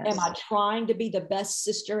 Yes. Am I trying to be the best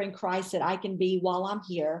sister in Christ that I can be while I'm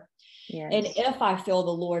here? Yes. And if I feel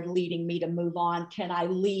the Lord leading me to move on, can I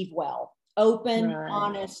leave well? Open,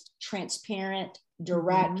 honest, transparent,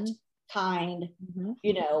 direct, kind,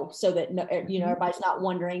 so that, everybody's not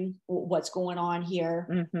wondering what's going on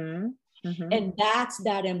here. And that's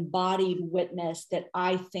that embodied witness that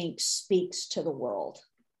I think speaks to the world.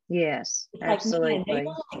 Yes, it's absolutely. Like, man, they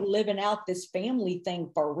are like living out this family thing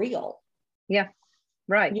for real. Yeah,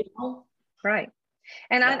 right. Right.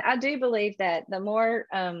 And Yeah. I do believe that the more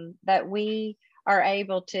that we are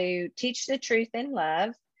able to teach the truth in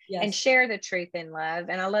love, and share the truth in love.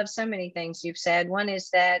 And I love so many things you've said. One is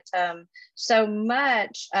that so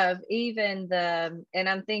much of even and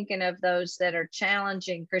I'm thinking of those that are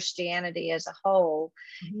challenging Christianity as a whole,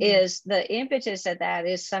 is the impetus of that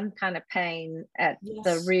is some kind of pain at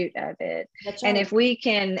the root of it. That's and right. if we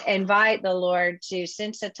can invite the Lord to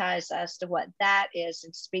sensitize us to what that is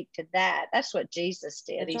and speak to that, that's what Jesus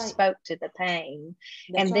did. That's he right. spoke to the pain,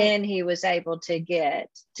 That's and right. then he was able to get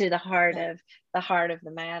to the heart of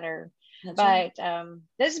the matter. That's But right.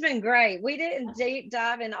 this has been great. We didn't deep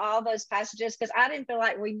dive in all those passages because I didn't feel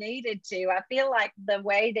like we needed to. I feel like the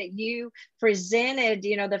way that you presented,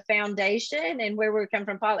 the foundation and where we come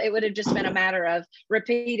from, Paul, it would have just been a matter of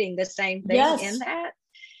repeating the same thing in that.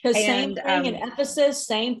 Because same thing in Ephesus,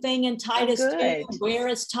 same thing in Titus 2. Where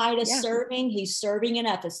is Titus serving? He's serving in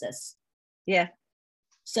Ephesus. Yeah.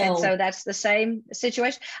 So that's the same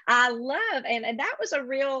situation. I love, and that was a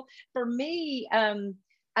real, for me,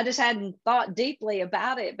 I just hadn't thought deeply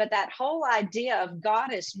about it, but that whole idea of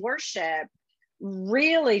goddess worship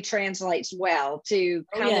really translates well to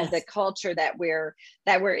kind of the culture that we're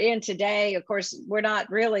in today. Of course, we're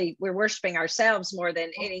worshiping ourselves more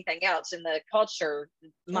than anything else in the culture,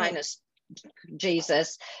 minus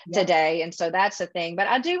Jesus today. And so that's the thing. But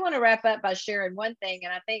I do want to wrap up by sharing one thing.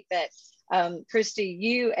 And I think that Christy,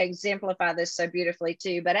 you exemplify this so beautifully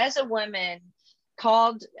too. But as a woman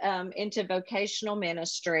called into vocational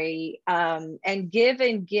ministry and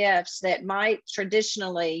given gifts that might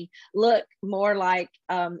traditionally look more like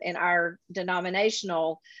in our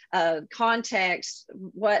denominational context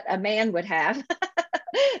what a man would have,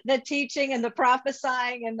 the teaching and the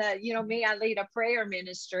prophesying and the, I lead a prayer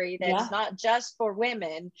ministry that's not just for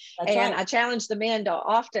women. That's right. I challenge the men to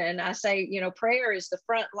often, I say, prayer is the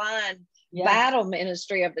front line battle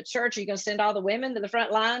ministry of the church. Are you going to send all the women to the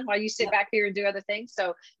front line while you sit back here and do other things?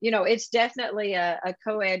 So, it's definitely a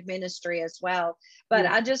co-ed ministry as well. But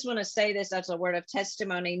I just want to say this as a word of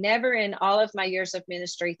testimony. Never in all of my years of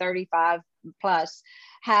ministry, 35 plus,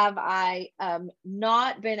 have I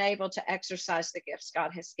not been able to exercise the gifts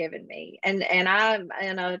God has given me. And I'm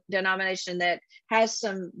in a denomination that has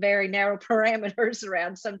some very narrow parameters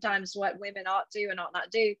around sometimes what women ought to and ought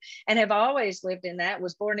not do, and have always lived in that,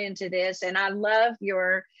 was born into this. And I love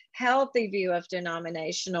your healthy view of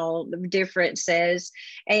denominational differences.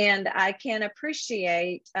 And I can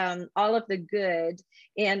appreciate all of the good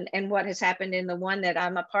in what has happened in the one that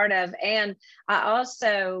I'm a part of. And I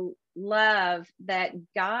also love that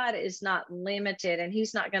God is not limited, and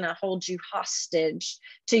he's not going to hold you hostage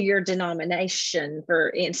to your denomination, for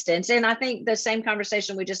instance. And I think the same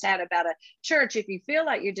conversation we just had about a church, if you feel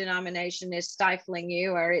like your denomination is stifling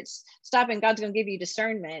you or it's stopping, God's going to give you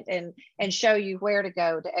discernment and show you where to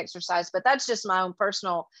go to exercise. But that's just my own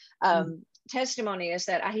personal testimony, is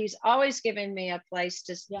that he's always given me a place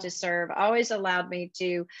to serve, always allowed me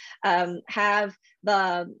to have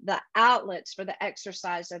the outlets for the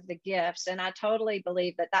exercise of the gifts. And I totally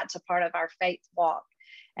believe that that's a part of our faith walk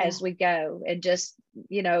as we go, and just,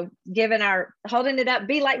 holding it up,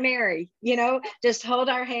 be like Mary, just hold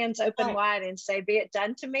our hands open wide and say, be it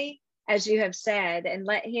done to me as you have said, and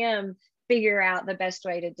let him figure out the best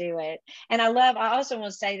way to do it. And I also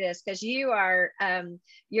want to say this, because you're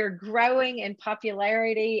growing in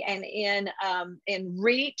popularity and in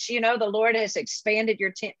reach. The Lord has expanded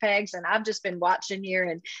your tent pegs, and I've just been watching you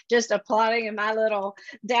and just applauding in my little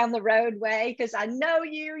down the road way, because I know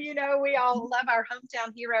you, we all love our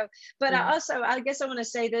hometown hero. But I guess I want to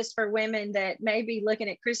say this for women that may be looking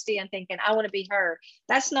at Christy and thinking, I want to be her.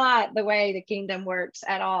 That's not the way the kingdom works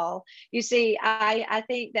at all. You see, I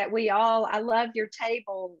think that I love your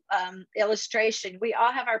table illustration. We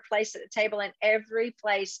all have our place at the table, and every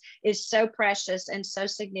place is so precious and so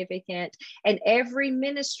significant. And every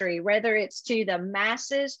ministry, whether it's to the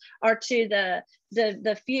masses or to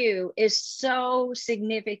the few, is so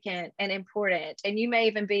significant and important. And you may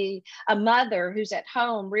even be a mother who's at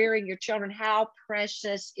home rearing your children. How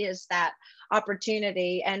precious is that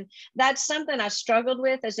opportunity? And that's something I struggled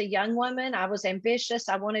with as a young woman. I was ambitious.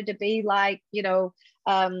 I wanted to be like,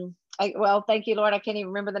 well, thank you, Lord, I can't even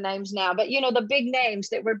remember the names now, but the big names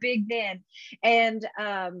that were big then. And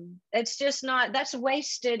it's just that's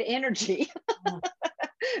wasted energy.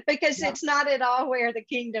 Because it's not at all where the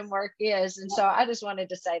kingdom work is. And so I just wanted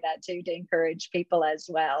to say that too, to encourage people as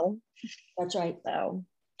well. That's right. So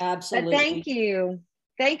absolutely. But thank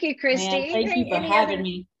you, Christy. Man, thank you for having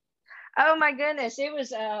me. Oh my goodness, it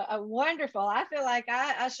was a wonderful. I feel like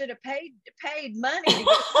I should have paid money to get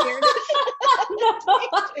here.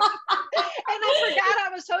 And I forgot I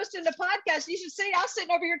was hosting the podcast. You should see, I was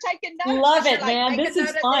sitting over here taking notes. Love it, man. This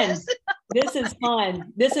is fun. This is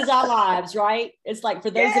fun. This is our lives, right? It's like, for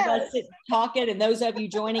those of us talking, and those of you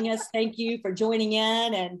joining us, thank you for joining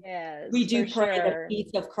in. And we do pray the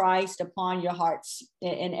peace of Christ upon your hearts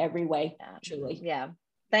in every way, truly. Yeah.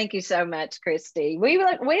 Thank you so much, Christy.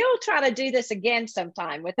 We'll try to do this again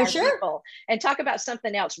sometime with our people and talk about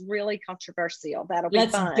something else really controversial. That'll be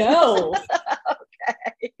fun. Let's go.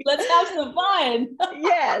 Okay. Let's have some fun.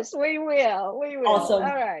 Yes, we will. We will. Awesome.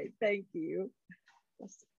 All right. Thank you.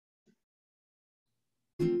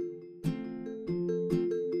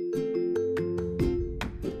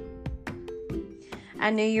 I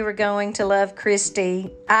knew you were going to love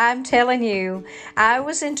Christy. I'm telling you, I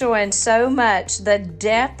was enjoying so much the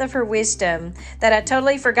depth of her wisdom that I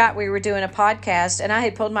totally forgot we were doing a podcast, and I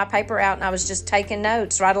had pulled my paper out and I was just taking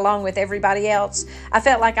notes right along with everybody else. I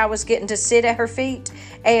felt like I was getting to sit at her feet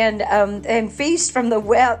and feast from the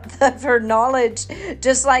wealth of her knowledge,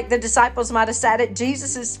 just like the disciples might have sat at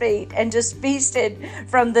Jesus's feet and just feasted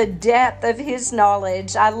from the depth of his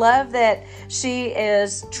knowledge. I love that she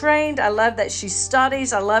is trained. I love that she studies.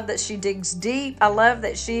 I love that she digs deep. I love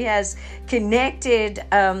that she has connected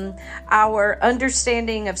our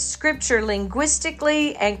understanding of Scripture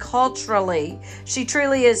linguistically and culturally. She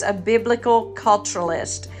truly is a biblical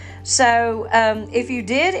culturalist. So if you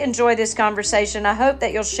did enjoy this conversation, I hope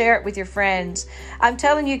that you'll share it with your friends. I'm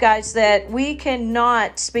telling you guys that we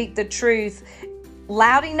cannot speak the truth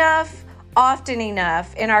loud enough, often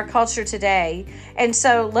enough in our culture today. And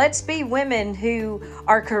so let's be women who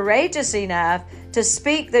are courageous enough to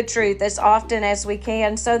speak the truth as often as we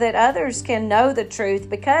can so that others can know the truth,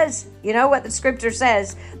 because you know what the scripture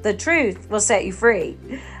says, the truth will set you free.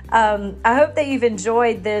 I hope that you've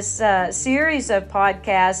enjoyed this series of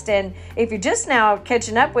podcasts. And if you're just now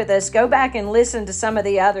catching up with us, go back and listen to some of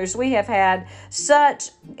the others. We have had such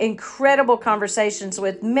incredible conversations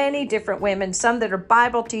with many different women, some that are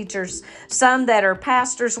Bible teachers, some that are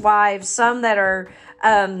pastors' wives, some that are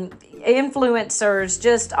influencers,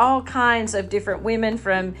 just all kinds of different women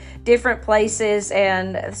from different places,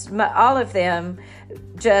 and all of them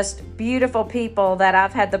just beautiful people that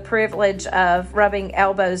I've had the privilege of rubbing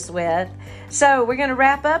elbows with. So we're going to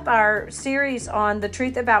wrap up our series on the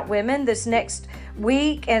truth about women this next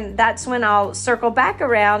week, and that's when I'll circle back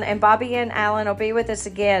around and Bobby Ann Allen will be with us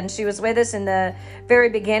again. She was with us in the very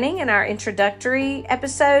beginning in our introductory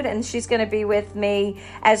episode, and she's going to be with me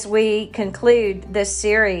as we conclude this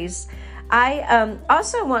series. I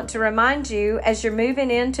also want to remind you, as you're moving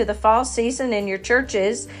into the fall season in your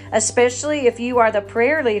churches, especially if you are the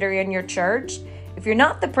prayer leader in your church. If you're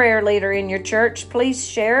not the prayer leader in your church, please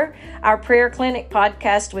share our Prayer Clinic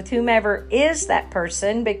podcast with whomever is that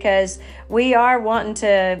person, because we are wanting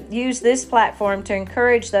to use this platform to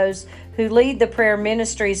encourage those who lead the prayer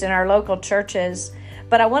ministries in our local churches.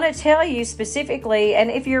 But I want to tell you specifically,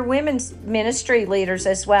 and if you're women's ministry leaders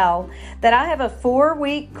as well, that I have a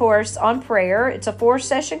 4-week course on prayer. It's a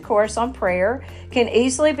 4-session course on prayer, can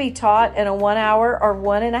easily be taught in a 1-hour or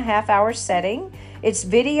 1.5-hour setting. It's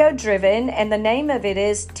video driven, and the name of it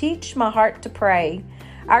is Teach My Heart to Pray.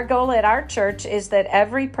 Our goal at our church is that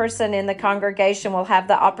every person in the congregation will have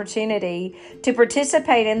the opportunity to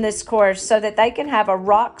participate in this course so that they can have a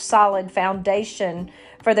rock-solid foundation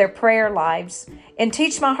for their prayer lives. In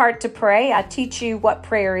Teach My Heart to Pray, I teach you what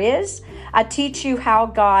prayer is. I teach you how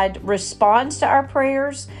God responds to our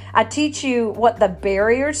prayers. I teach you what the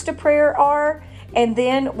barriers to prayer are. And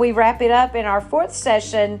then we wrap it up in our 4th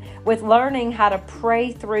session with learning how to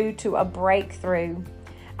pray through to a breakthrough.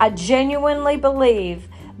 I genuinely believe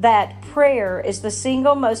that prayer is the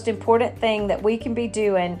single most important thing that we can be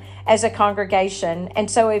doing as a congregation. And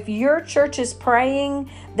so if your church is praying,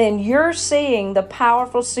 then you're seeing the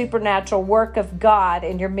powerful supernatural work of God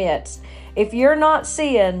in your midst. If you're not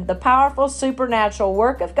seeing the powerful supernatural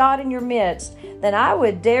work of God in your midst, then I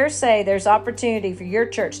would dare say there's opportunity for your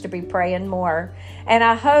church to be praying more. And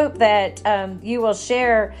I hope that you will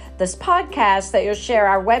share this podcast, that you'll share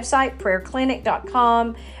our website,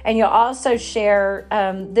 prayerclinic.com, and you'll also share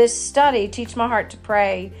this study, Teach My Heart to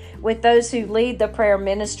Pray, with those who lead the prayer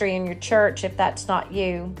ministry in your church, if that's not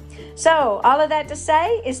you. So, all of that to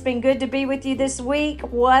say, it's been good to be with you this week.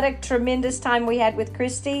 What a tremendous time we had with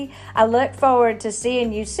Christy. I look forward to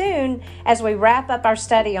seeing you soon as we wrap up our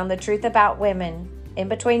study on the truth about women. In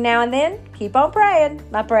between now and then, keep on praying,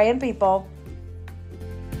 my praying people.